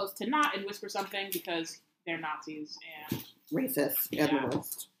Malfoy lean close to Nott and whisper something because they're Nazis and racist yeah. and the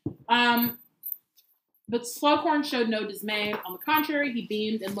worst. But Slughorn showed no dismay. On the contrary, he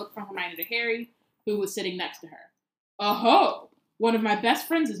beamed and looked from Hermione to Harry, who was sitting next to her. Oh-ho! One of my best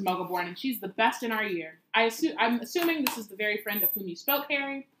friends is Muggle-born, and she's the best in our year. I'm assuming this is the very friend of whom you spoke,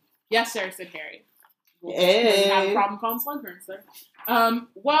 Harry? Yes, sir, said Harry. Hey. Have a problem calling Slughorn, sir.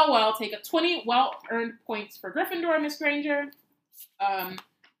 Well, take a 20 well-earned points for Gryffindor, Miss Granger.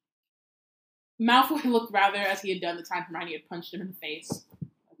 Malfoy looked rather as he had done the time Hermione had punched him in the face.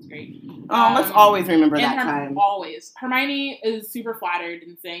 That's great. Oh, let's always remember that time. Always. Hermione is super flattered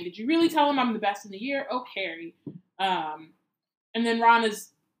and saying, did you really tell him I'm the best in the year? Oh, Harry. And then Ron is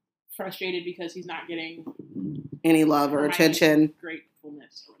frustrated because he's not getting any love or attention.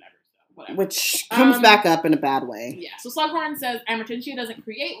 Gratefulness or whatever. Which comes back up in a bad way. Yeah. So Slughorn says, Amortentia doesn't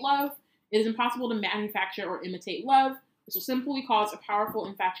create love. It is impossible to manufacture or imitate love. This will simply cause a powerful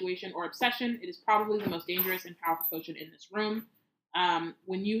infatuation or obsession. It is probably the most dangerous and powerful potion in this room.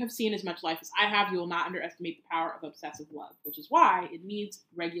 When you have seen as much life as I have, you will not underestimate the power of obsessive love, which is why it needs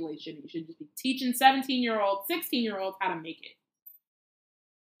regulation. You should just be teaching 17-year-olds, 16-year-olds how to make it.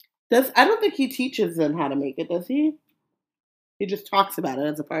 I don't think he teaches them how to make it, does he? He just talks about it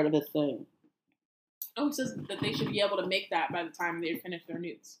as a part of his thing. Oh, he says that they should be able to make that by the time they finish their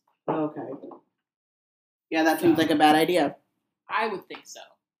newts. Okay. Yeah, that seems like a bad idea. I would think so.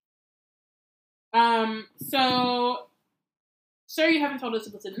 So, sir, you haven't told us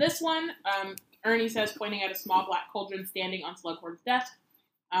what's in this one. Ernie says, pointing at a small black cauldron standing on Slughorn's desk.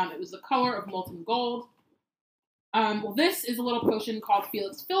 It was the color of molten gold. Well, this is a little potion called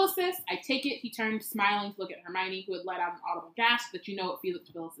Felix Felicis. I take it. He turned smiling to look at Hermione, who had let out an audible gasp. That you know what Felix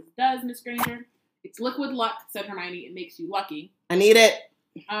Felicis does, Miss Granger. It's liquid luck, said Hermione. It makes you lucky. I need it.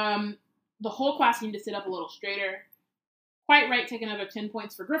 The whole class needed to sit up a little straighter. Quite right, take another 10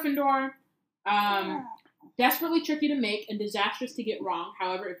 points for Gryffindor. Desperately tricky to make and disastrous to get wrong.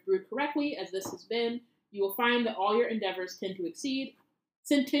 However, if brewed correctly, as this has been, you will find that all your endeavors tend to succeed,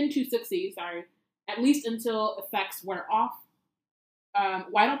 at least until effects wear off.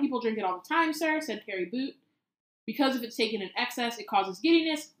 Why don't people drink it all the time, sir? Said Perry Boot. Because if it's taken in excess, it causes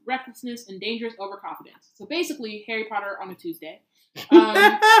giddiness, recklessness, and dangerous overconfidence. So basically, Harry Potter on a Tuesday.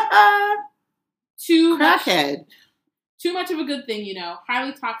 Too much of a good thing, you know.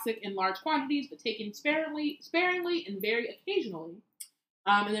 Highly toxic in large quantities, but taken sparingly, and very occasionally.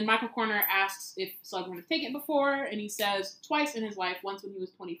 And then Michael Corner asks if Slughorn has taken it before, and he says twice in his life, once when he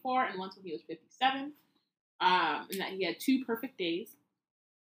was 24 and once when he was 57, and that he had 2 perfect days.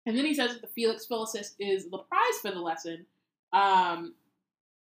 And then he says that the Felix Felicis is the prize for the lesson.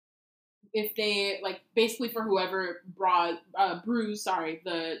 If they, basically for whoever brews,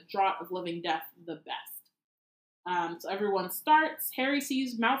 the draught of living death the best. So everyone starts. Harry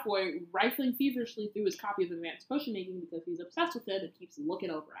sees Malfoy rifling feverishly through his copy of Advanced Potion Making because he's obsessed with it and keeps looking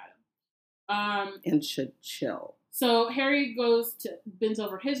over at him. And should chill. So Harry bends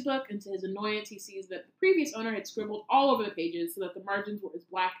over his book, and to his annoyance, he sees that the previous owner had scribbled all over the pages so that the margins were as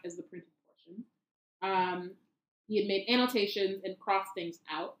black as the printed portion. He had made annotations and crossed things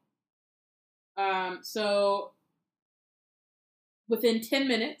out. So within 10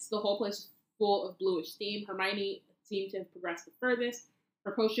 minutes, the whole place was full of bluish steam. Hermione seemed to have progressed the furthest.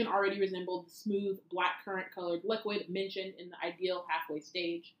 Her potion already resembled the smooth, black currant-colored liquid mentioned in the ideal halfway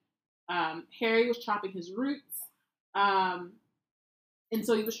stage. Harry was chopping his roots. And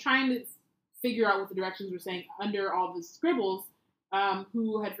so he was trying to figure out what the directions were saying under all the scribbles,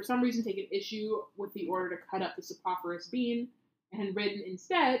 who had for some reason taken issue with the order to cut up the saprophoros bean, and had written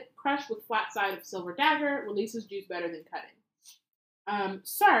instead, crush with flat side of silver dagger, releases juice better than cutting.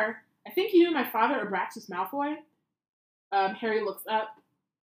 Sir, I think you knew my father, Abraxas Malfoy? Harry looks up.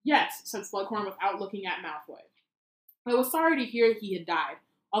 Yes, said Slughorn without looking at Malfoy. I was sorry to hear he had died,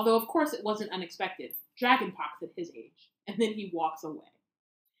 although of course it wasn't unexpected. Dragonpox at his age. And then he walks away.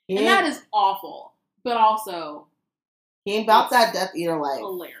 And that is awful, but also... He ain't about that Death Eater life.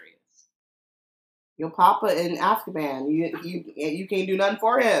 Hilarious. Your papa in Azkaban. You can't do nothing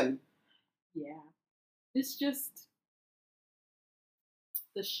for him. Yeah. It's just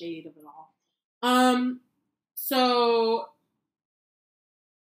the shade of it all. So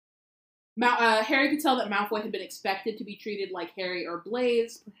Harry could tell that Malfoy had been expected to be treated like Harry or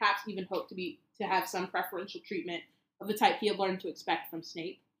Blaise, perhaps even hoped to have some preferential treatment of the type he had learned to expect from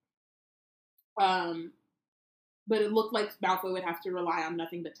Snape. But but it looked like Malfoy would have to rely on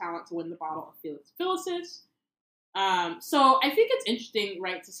nothing but talent to win the bottle of Felix Felicis. So I think it's interesting,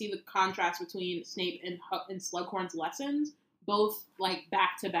 right, to see the contrast between Snape and Slughorn's lessons, both like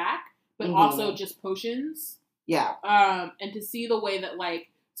back to back, but also just potions. Yeah. And to see the way that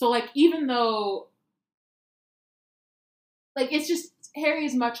even though it's just Harry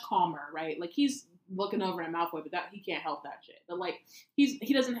is much calmer, right? Like he's looking over at Malfoy, but that he can't help that shit. But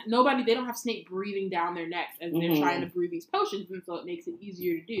they don't have Snape breathing down their necks as they're trying to brew these potions, and so it makes it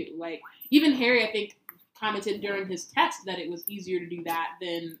easier to do. Like even Harry, I think, commented during his test that it was easier to do that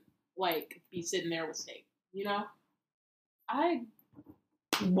than be sitting there with Snape. You know, Why?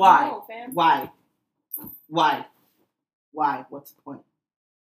 know, fam. Why? What's the point?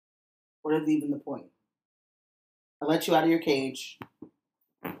 What is even the point? I let you out of your cage.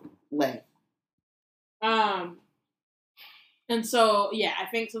 Lay. And so, yeah, I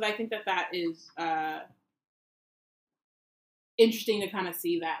think that is interesting to kind of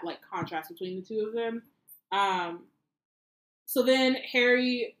see that contrast between the two of them. So then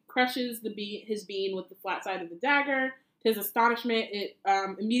Harry crushes his bean with the flat side of the dagger. To his astonishment, it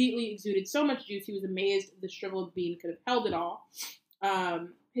immediately exuded so much juice he was amazed the shriveled bean could have held it all.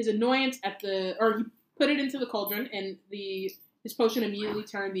 His annoyance he put it into the cauldron, and his potion immediately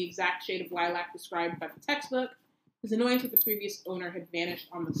turned the exact shade of lilac described by the textbook. His annoyance with the previous owner had vanished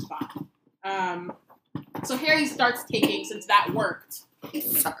on the spot. So Harry starts taking, since that worked.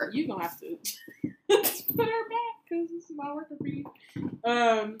 Sorry. You're going to have to put her back, because this is not working for you.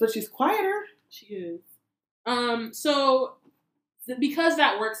 But she's quieter. She is. So because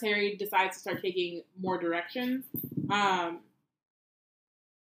that works, Harry decides to start taking more directions.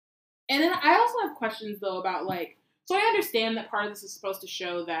 And then I also have questions, though, about, so I understand that part of this is supposed to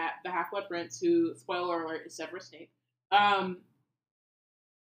show that the Half-Blood Prince, who, spoiler alert, is Severus Snape,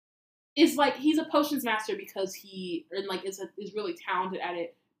 is, he's a potions master because he, is really talented at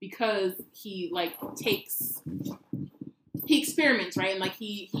it because he, he experiments, right? And,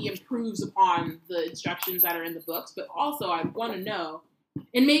 he improves upon the instructions that are in the books, but also I want to know,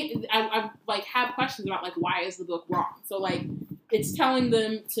 and I have questions about, why is the book wrong? So, it's telling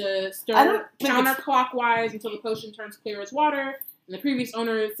them to stir counterclockwise until the potion turns clear as water. And the previous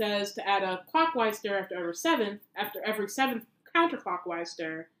owner says to add a clockwise stir after every seventh counterclockwise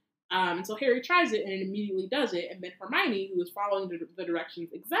stir. And so Harry tries it and it immediately does it. And then Hermione, who is following the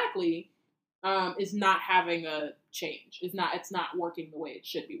directions exactly, is not having a change. It's not working the way it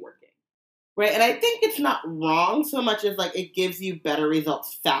should be working. Right, and I think it's not wrong so much as it gives you better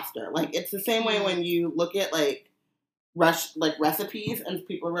results faster. It's the same way when you look at recipes, and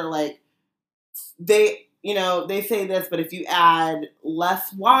people were they say this, but if you add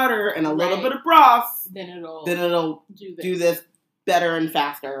less water and a little bit of broth, then it'll do this better and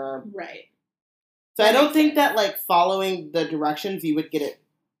faster. Right. So I don't think that following the directions you would get it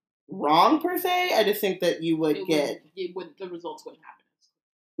wrong per se. I just think that you would the results wouldn't happen.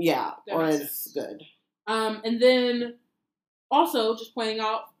 Yeah, or as good. And then also just pointing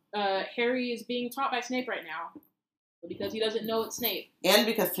out, Harry is being taught by Snape right now. Because he doesn't know it's Snape. And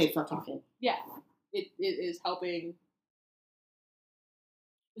because Snape's not talking. Yeah. It is helping.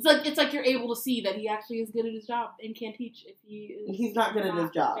 It's like you're able to see that he actually is good at his job and can teach if he is. He's not good at his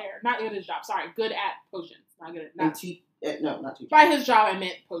job. Not good at his job. Sorry, good at potions. Not good at not teaching. By his job, I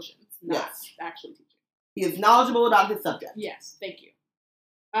meant potions, not actually teaching. He is knowledgeable about his subject. Yes, thank you.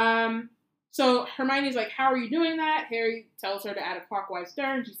 So Hermione's like, "How are you doing that?" Harry tells her to add a clockwise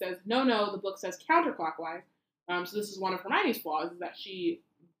stir, and she says, "No, the book says counterclockwise." So this is one of Hermione's flaws, is that she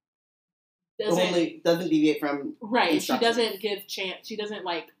doesn't deviate from She doesn't give chance. She doesn't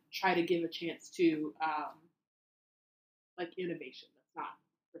try to give a chance to innovation. That's not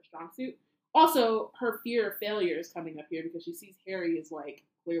her strong suit. Also, her fear of failure is coming up here because she sees Harry is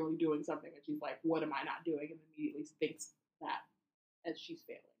clearly doing something, and she's like, "What am I not doing?" And immediately thinks that as she's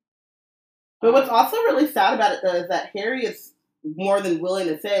failing. But what's also really sad about it, though, is that Harry is more than willing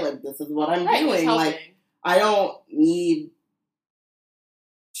to say, "This is what I'm doing." I don't need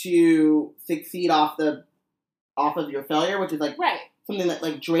to succeed off of your failure, which is something that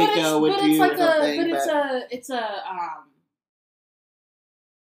Draco would do or something.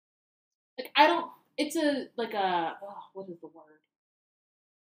 What is the word?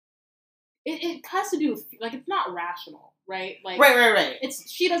 It has to do with it's not rational, right? Right.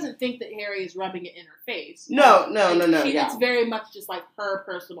 She doesn't think that Harry is rubbing it in her face. No. It's very much just her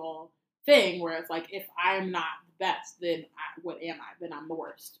personal thing, where it's if I'm not the best, then what am I? Then I'm the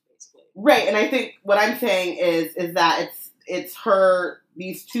worst, basically. Right, and I think what I'm saying is that it's her.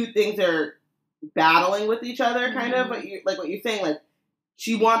 These two things are battling with each other, kind of. But what you're saying,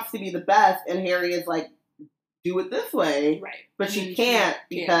 she wants to be the best, and Harry is do it this way. Right. But And she then can't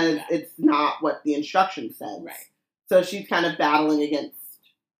because it's not what the instruction says. Right. So she's kind of battling against,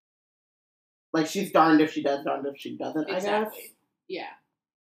 like, she's darned if she does, darned if she doesn't, Exactly. I guess. Yeah.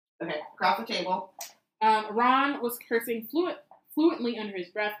 Okay, across the table. Ron was cursing fluently under his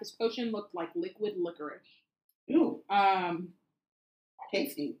breath. His potion looked like liquid licorice. Ooh.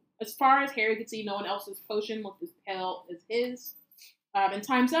 Tasty. As far as Harry could see, no one else's potion looked as pale as his. And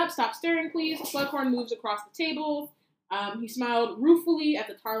time's up. Stop staring, please. Slughorn moves across the table. He smiled ruefully at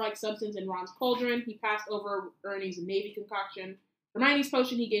the tar-like substance in Ron's cauldron. He passed over Ernie's navy concoction. Hermione's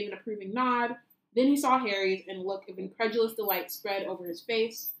potion, he gave an approving nod. Then he saw Harry's, and a look of incredulous delight spread over his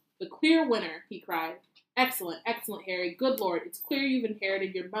face. The clear winner, he cried. Excellent, excellent, Harry. Good Lord, it's clear you've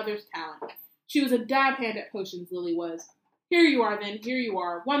inherited your mother's talent. She was a dab hand at potions, Lily was. Here you are, then. Here you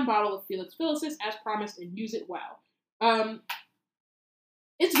are. 1 bottle of Felix Felicis, as promised, and use it well.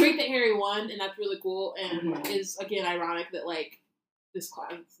 It's great that Harry won, and that's really cool, and is, again, ironic that, like, this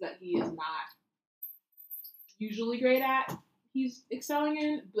class that he is not usually great at, he's excelling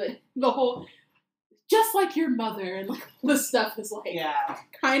in, but the whole, just like your mother, and, like, the stuff is, like,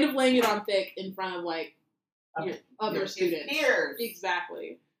 kind of laying it on thick in front of, like, your other students. Peers.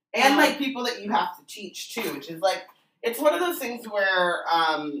 Exactly. And, like, people that you have to teach, too, which is, like, it's one of those things where,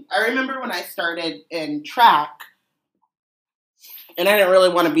 I remember when I started in track, and I didn't really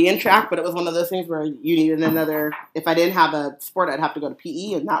want to be in track, but it was one of those things where you needed another, if I didn't have a sport, I'd have to go to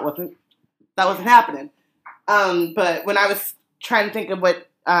PE, and that wasn't happening. But when I was trying to think of what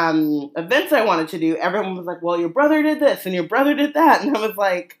events I wanted to do, everyone was like, well, your brother did this, and your brother did that, and I was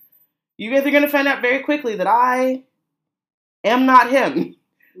like, you guys are going to find out very quickly that I am not him.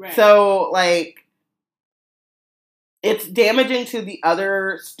 Right. So, like, it's damaging to the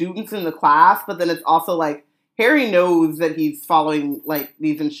other students in the class, but then it's also, like, Harry knows that he's following, like,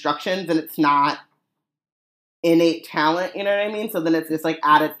 these instructions, and it's not innate talent, you know what I mean? So then it's this, like,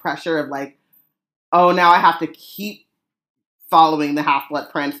 added pressure of, like, oh, now I have to keep following the Half-Blood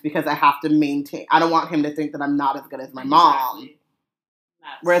Prince because I have to maintain. I don't want him to think that I'm not as good as my mom.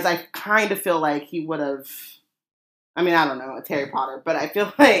 Whereas I kind of feel like he would have, I mean, I don't know, it's Harry Potter, but I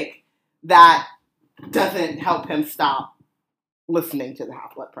feel like that doesn't help him stop listening to the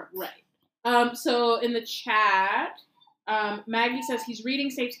Half-Blood Prince. Right. So in the chat, Maggie says he's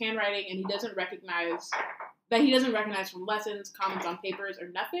reading Snape's handwriting and he doesn't recognize from lessons, comments on papers, or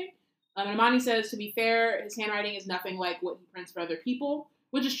nothing. Hermione says, to be fair, his handwriting is nothing like what he prints for other people,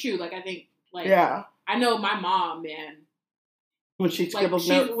 which is true. Like, I think, like, I know my mom, man. When she scribbles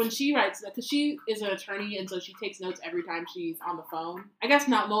notes? When she writes, because she is an attorney, and so she takes notes every time she's on the phone. I guess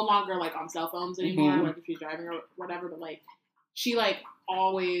no longer, like, on cell phones anymore, like, if she's driving or whatever, but, like, she, like,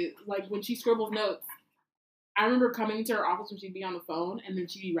 always, like, when she scribbles notes, I remember coming to her office when she'd be on the phone, and then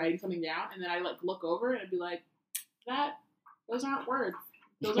she'd be writing something down, and then I'd, like, look over and be like, those aren't words.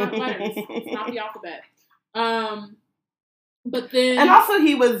 Those aren't letters. It's not the alphabet. But then... And also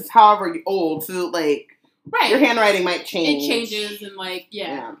he was however old, so, like, your handwriting might change. It changes, and, like,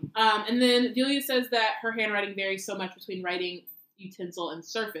 yeah. And then Delia says that her handwriting varies so much between writing utensil and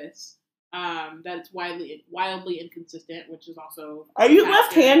surface, that it's wildly inconsistent, which is also... Are you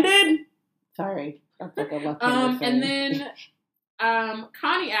left-handed? Sorry. That's like a left-handed and then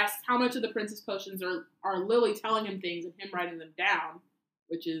Connie asks how much of the Prince's potions are Lily telling him things and him writing them down,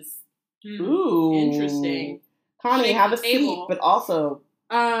 which is interesting. Connie, have a seat, but also...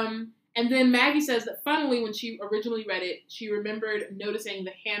 And then Maggie says that, funnily, when she originally read it, she remembered noticing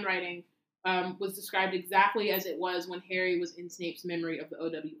the handwriting was described exactly as it was when Harry was in Snape's memory of the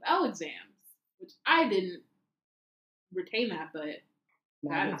OWL exams, which I didn't retain that, but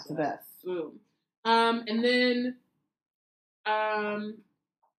that is the best. Boom. And then,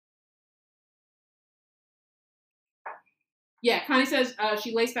 Connie says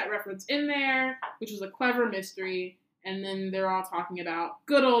she laced that reference in there, which was a clever mystery. And then they're all talking about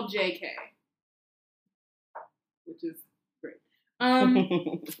good old JK, which is great.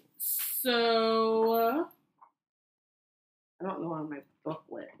 So I don't know on my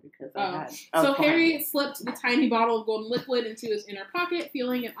booklet because Harry slipped the tiny bottle of golden liquid into his inner pocket,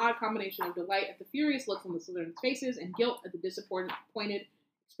 feeling an odd combination of delight at the furious looks on the Slytherins' faces and guilt at the disappointed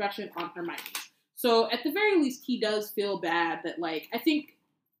expression on Hermione's. So at the very least, he does feel bad that, like, I think.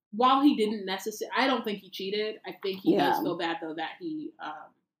 While he didn't necessarily, I don't think he cheated. I think he does feel bad, though, that he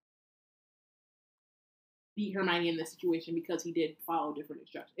beat Hermione in this situation because he did follow different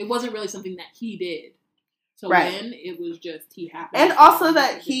instructions. It wasn't really something that he did. So then it was just he happened. And also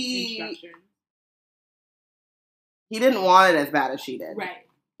that he didn't want it as bad as she did. Right.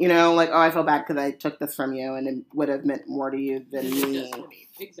 You know, like, oh, I feel bad because I took this from you, and it would have meant more to you than me.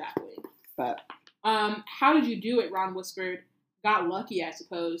 Exactly. But How did you do it? Ron whispered. Got lucky, I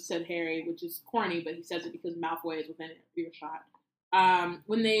suppose, said Harry, which is corny, but he says it because Malfoy is within earshot.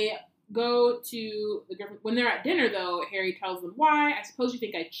 When they go to when they're at dinner, though, Harry tells them why. I suppose you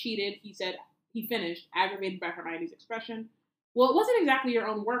think I cheated, he said. He finished, aggravated by Hermione's expression. Well, it wasn't exactly your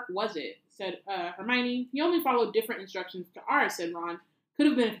own work, was it? Said Hermione. He only followed different instructions to ours, said Ron. Could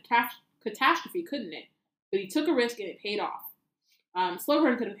have been a catastrophe, couldn't it? But he took a risk and it paid off.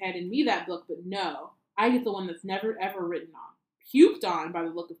 Slughorn could have handed me that book, but no. I get the one that's never, ever written on. Puked on by the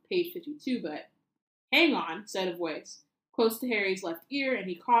look of page 52, but hang on, said a voice, close to Harry's left ear, and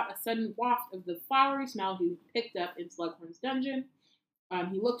he caught a sudden waft of the flowery smell he picked up in Slughorn's dungeon.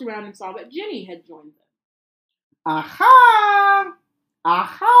 He looked around and saw that Ginny had joined them. Aha!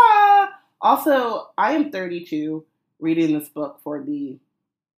 Aha! Also, I am 32, reading this book for the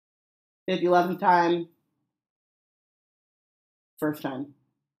 11th time. First time.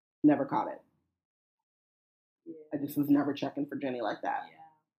 Never caught it. Yeah. I just was never checking for Ginny like that.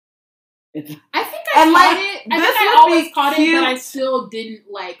 Yeah. I think I caught it. I think I always caught cute. It, but I still didn't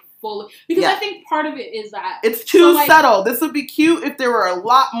fully, because I think part of it is that it's too subtle. This would be cute if there were a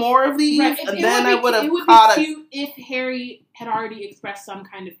lot more of these, right, and then I would have caught it. It would be cute if Harry had already expressed some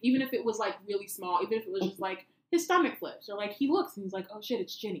kind of, even if it was really small, even if it was just his stomach flips, or he looks and he's like, oh shit,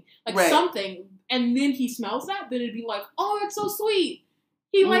 it's Ginny, something, and then he smells that, then it'd be like, oh, it's so sweet.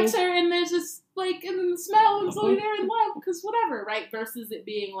 He likes her, and there's this and then the smell, and so they're in love because whatever, right? Versus it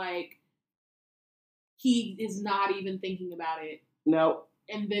being he is not even thinking about it. No.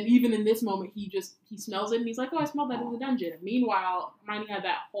 And then even in this moment, he smells it and he's like, oh, I smelled that in the dungeon. Meanwhile, Hermione had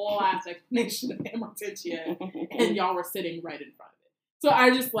that whole ass explanation of Amortentia, and y'all were sitting right in front of it. So I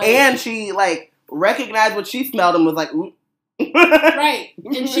just and she recognized what she smelled and was like, ooh. Right.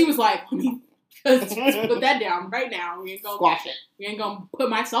 And she was like, just put that down right now. We ain't gonna squash it. We ain't gonna put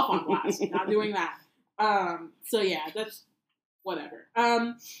myself on blast. Not doing that. So yeah, that's whatever.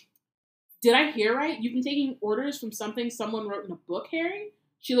 Did I hear right? You've been taking orders from something someone wrote in a book, Harry?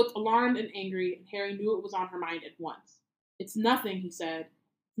 She looked alarmed and angry, and Harry knew it was on her mind at once. It's nothing, he said.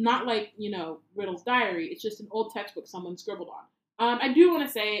 Not Riddle's diary. It's just an old textbook someone scribbled on. I do want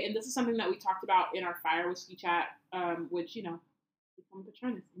to say, and this is something that we talked about in our Fire Whiskey chat, which, become a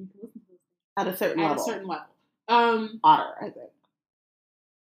Patronus, and you can listen to this. At a certain level. Otter, I think.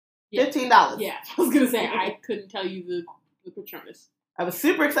 Yeah. $15. Yeah, I was going to say, I couldn't tell you the Patronus. I was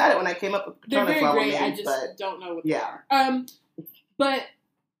super excited when I came up with Patronus. They're very level great. names, I just don't know what they are. But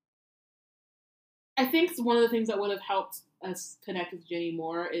I think one of the things that would have helped us connect with Ginny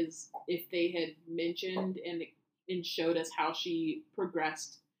more is if they had mentioned and showed us how she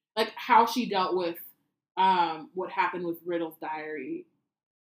progressed, how she dealt with what happened with Riddle's diary.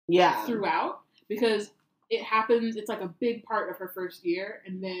 Yeah. Throughout, because it happens. It's a big part of her first year,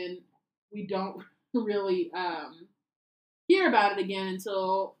 and then we don't really hear about it again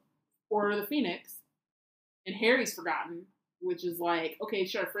until Order of the Phoenix, and Harry's forgotten, which is okay,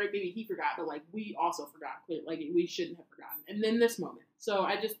 sure, maybe he forgot, but we also forgot. We shouldn't have forgotten. And then this moment, so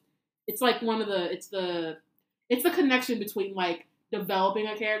it's it's the connection between developing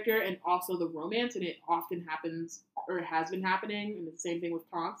a character and also the romance, and it often happens or has been happening, and it's the same thing with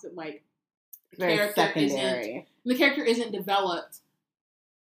Tonks that the character isn't developed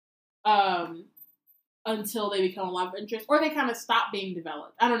until they become a love interest, or they kind of stop being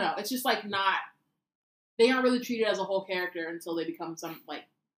developed. I don't know. It's just not. They aren't really treated as a whole character until they become someone's love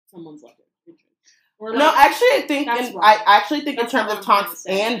interest. Or no, actually, I think in terms of Tonks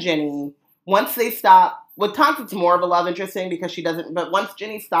and Ginny, once they stop. With Tonks, it's more of a love interest thing because she doesn't. But once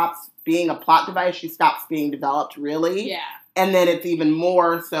Ginny stops being a plot device, she stops being developed, really. Yeah. And then it's even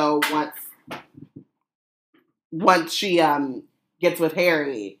more so once she gets with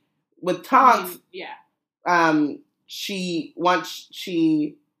Harry. With Tonks,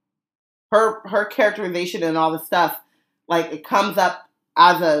 her characterization and all the stuff, it comes up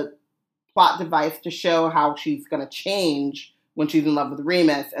as a plot device to show how she's going to change when she's in love with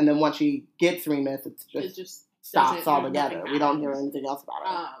Remus, and then once she gets Remus, it just stops altogether. We don't hear anything else about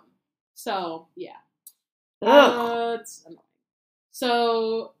it. So, yeah. It's annoying.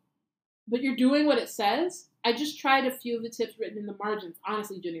 So, but you're doing what it says. I just tried a few of the tips written in the margins.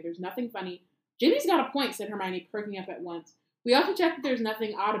 Honestly, Ginny, there's nothing funny. Ginny's got a point, said Hermione, perking up at once. We ought to check that there's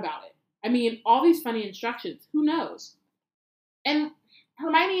nothing odd about it. I mean, all these funny instructions. Who knows? And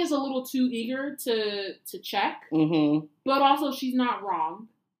Hermione is a little too eager to check, but also she's not wrong,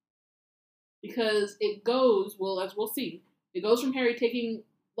 because it goes, as we'll see, it goes from Harry taking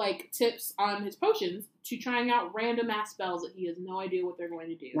tips on his potions to trying out random ass spells that he has no idea what they're going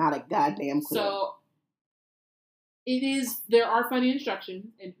to do. Not a goddamn clue. So there are funny instructions,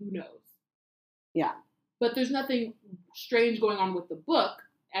 and who knows? Yeah. But there's nothing strange going on with the book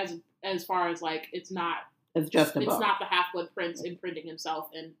as far as like it's just a book. It's not the Half-Blood Prince imprinting himself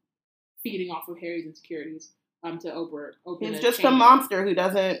and feeding off of Harry's insecurities to open. He's just a monster who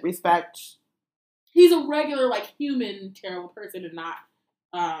doesn't respect. He's a regular like human terrible person and not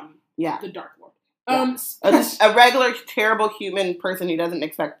the Dark Lord. A regular terrible human person who doesn't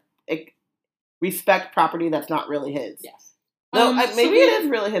respect property that's not really his. Yes. No, maybe it is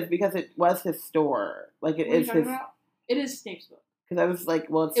really his because it was his store. Like it is his. About? It is Snape's book. Because I was like,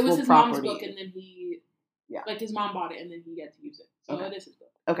 well, it's it was his property. Mom's book, and then like his mom bought it, and then he got to use it. So it is his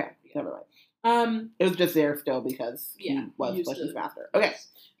book. Okay, never mind. It was just there still because he was Fletcher's master. Okay.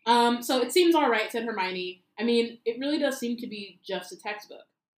 So it seems all right, said Hermione. I mean, it really does seem to be just a textbook.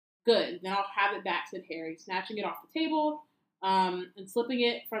 Good. Then I'll have it back, said Harry, snatching it off the table. And slipping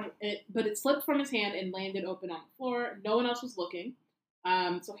it from it, but it slipped from his hand and landed open on the floor. No one else was looking.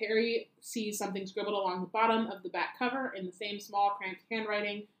 So Harry sees something scribbled along the bottom of the back cover in the same small, cramped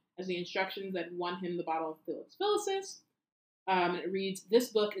handwriting as the instructions that won him the bottle of Phyllis Filicis. And it reads, "This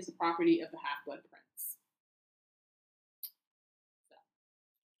book is the property of the Half-Blood Prince." So.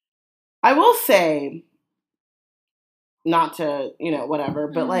 I will say, not to, whatever,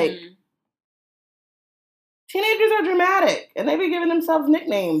 but like, teenagers are dramatic, and they be giving themselves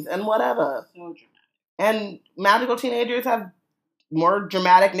nicknames and whatever. So dramatic. And magical teenagers have more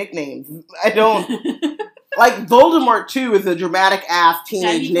dramatic nicknames. I don't... like, Voldemort, too, is a dramatic-ass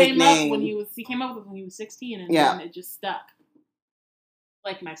teenage nickname. He came up with it when he was 16, and then it just stuck.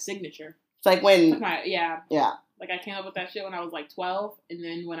 Like my signature. It's like when... Yeah. Yeah. Like, I came up with that shit when I was, like, 12, and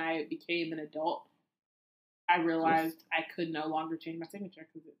then when I became an adult, I realized I could no longer change my signature,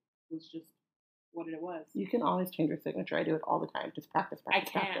 because it was just what it was. You can always change your signature. I do it all the time. Just practice. I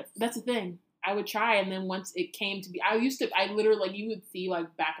can't. Practice. That's the thing. I would try, and then once it came to be, I literally, like, you would see,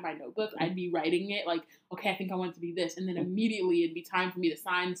 like, back of my notebook, I'd be writing it, like, okay, I think I want it to be this, and then immediately it'd be time for me to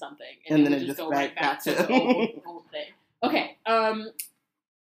sign something, and then it would just go right back to the old thing. Okay,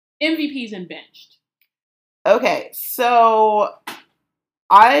 MVPs and benched. Okay, so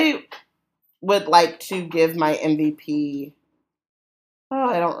I would like to give my MVP. Oh,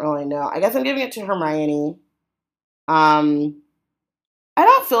 I don't really know. I guess I'm giving it to Hermione. I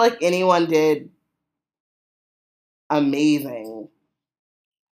don't feel like anyone did amazing,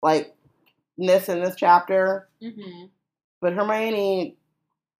 like, in this chapter. Mm-hmm. But Hermione,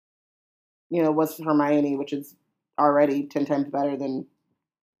 was Hermione, which is already 10 times better than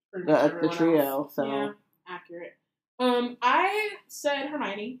the trio. Else. So yeah, accurate. I said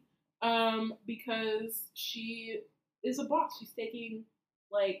Hermione, because she is a boss. She's taking,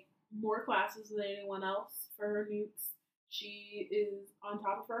 like, more classes than anyone else for her newts. She is on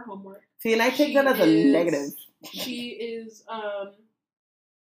top of her homework. See, and I take that as a negative. She is,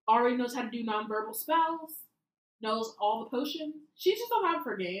 already knows how to do nonverbal spells, knows all the potions. She's just on top of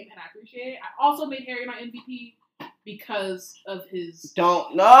her game, and I appreciate it. I also made Harry my MVP because of his... No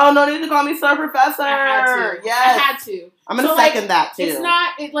need to call me Sir Professor. I had to. I'm going to second that, too. It's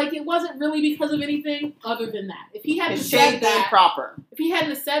not, it wasn't really because of anything other than that. If he hadn't said that... proper. If he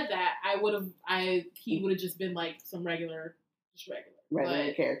hadn't said that, he would have just been like some regular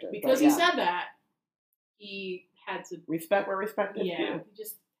character. Because he said that, he had to... Respect where respect is due. Yeah, he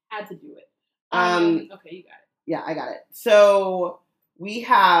just had to do it. Okay, you got it. Yeah, I got it. So, we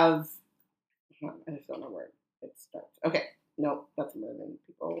have... I just don't know where it starts. Okay. No, that's more than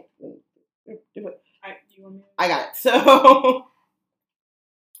people do it. I got it. So,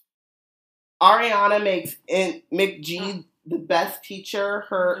 Ariana makes McG the best teacher.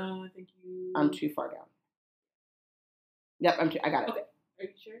 I think I'm too far down. Yep, I got it. Okay. Are you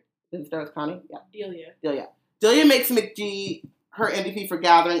sure? Does it start with Connie? Yeah. Delia makes McG her MVP for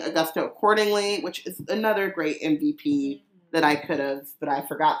gathering Augusta accordingly, which is another great MVP that I could have, but I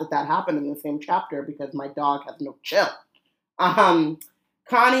forgot that happened in the same chapter because my dog has no chill.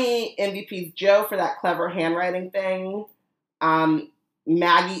 Connie MVP's Joe for that clever handwriting thing.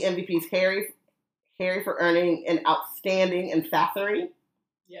 Maggie MVP's Harry for earning an outstanding in Fathery.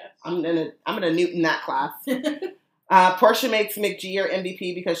 Yes. I'm gonna Newton that class. Portia makes McG her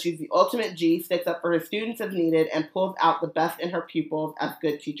MVP because she's the ultimate G, sticks up for her students as needed, and pulls out the best in her pupils as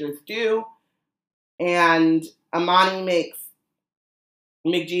good teachers do. And Amani makes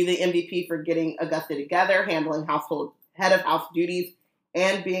McG the MVP for getting Augusta together, handling head of house duties,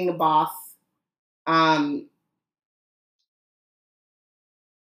 and being a boss. Ariana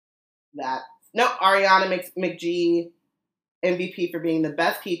makes McG MVP for being the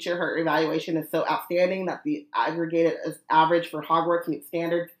best teacher. Her evaluation is so outstanding that the aggregated average for Hogwarts meets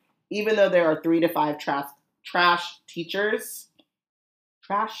standards, even though there are 3 to 5 trash teachers.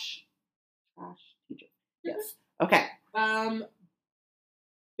 Trash Trash teacher. Yes. Okay.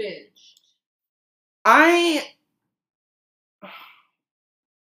 Binge. I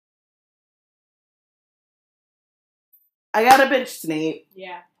gotta binge Snape.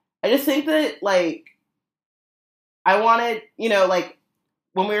 Yeah. I just think that, like, I wanted, like,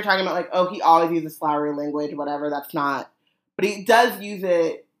 when we were talking about, like, oh, he always uses flowery language, whatever, that's not. But he does use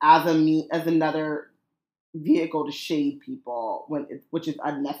it as another vehicle to shade people, which is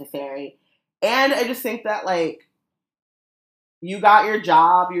unnecessary. And I just think that, like, you got your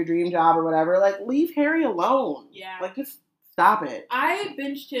job, your dream job or whatever, like, leave Harry alone. Yeah. Like, just stop it. I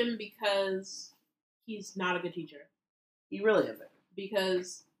binged him because he's not a good teacher. He really isn't.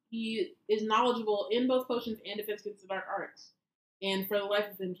 Because he is knowledgeable in both potions and defense against the dark arts. And for the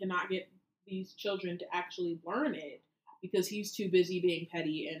life of him cannot get these children to actually learn it because he's too busy being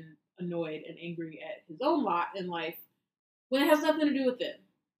petty and annoyed and angry at his own lot in life when it has nothing to do with them.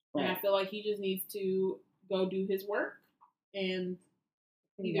 Right. And I feel like he just needs to go do his work and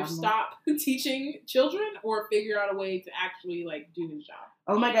either stop teaching children or figure out a way to actually, like, do his job.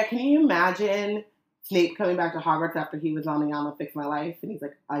 Oh my God, can you imagine Snape coming back to Hogwarts after he was on the I'm gonna fix my life, and he's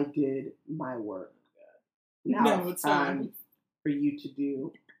like, I did my work. Now it's time for you to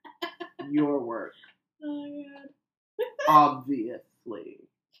do your work. Oh my God. Obviously.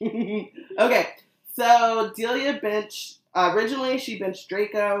 Okay, so Delia benched, originally she benched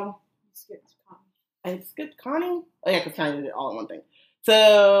Draco. I skipped Connie? Oh yeah, because Connie did it all in one thing.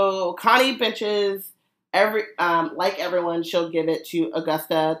 So Connie benches like everyone, she'll give it to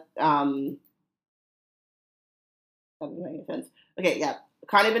Augusta. That doesn't make any sense. Okay, yeah.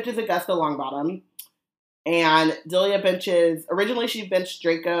 Connie benches Augusta Longbottom. And Delia benches, originally she benched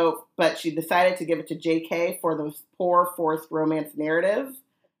Draco, but she decided to give it to JK for the poor forced romance narrative,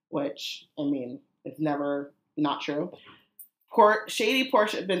 which, I mean, is never not true. Shady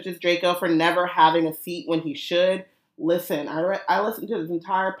Portia benches Draco for never having a seat when he should. Listen, I listened to this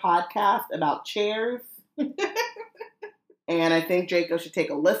entire podcast about chairs, and I think Draco should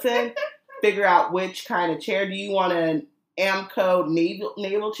take a listen, figure out which kind of chair. Do you want an Amco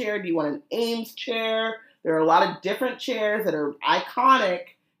naval chair? Do you want an Ames chair? There are a lot of different chairs that are iconic.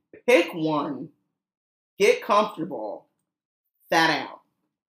 Pick one. Get comfortable. Sit down.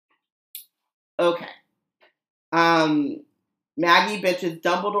 Okay. Maggie benches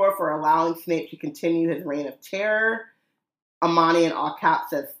Dumbledore for allowing Snape to continue his reign of terror. Amani in all caps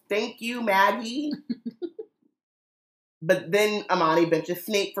says, thank you, Maggie. But then Amani benches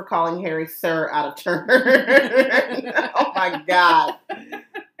Snape for calling Harry Sir out of turn. Oh my God.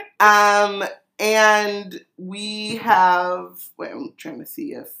 And we have, I'm trying to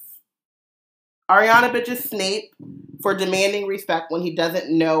see if Ariana bitches Snape for demanding respect when he doesn't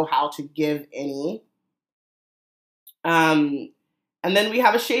know how to give any. And then we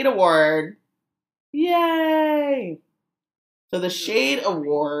have a Shade Award. Yay! So the Shade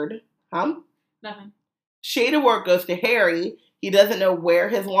Award, Nothing. Shade Award goes to Harry. He doesn't know where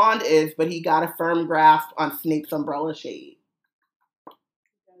his wand is, but he got a firm grasp on Snape's umbrella shade.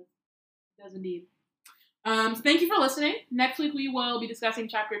 Does indeed. So thank you for listening. Next week we will be discussing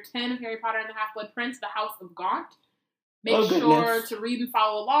Chapter 10 of Harry Potter and the Half-Blood Prince, The House of Gaunt. Make sure to read and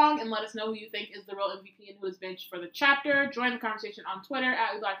follow along and let us know who you think is the real MVP and who is benched for the chapter. Join the conversation on Twitter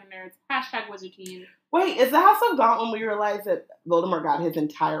 @WeBlackandNerds, #WizardTeam. Wait, is the House of Gaunt when we realized that Voldemort got his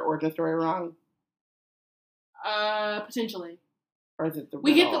entire origin story wrong? Potentially. Or is it the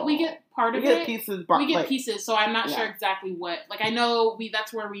we get part of it. Pieces. We get pieces, so I'm not sure exactly what. Like, I know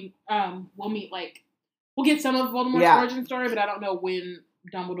that's where we'll meet. Like, we'll get some of Voldemort's origin story, but I don't know when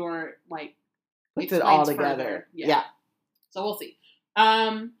Dumbledore puts it all together. Yeah. So we'll see.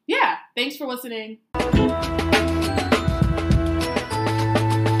 Thanks for listening.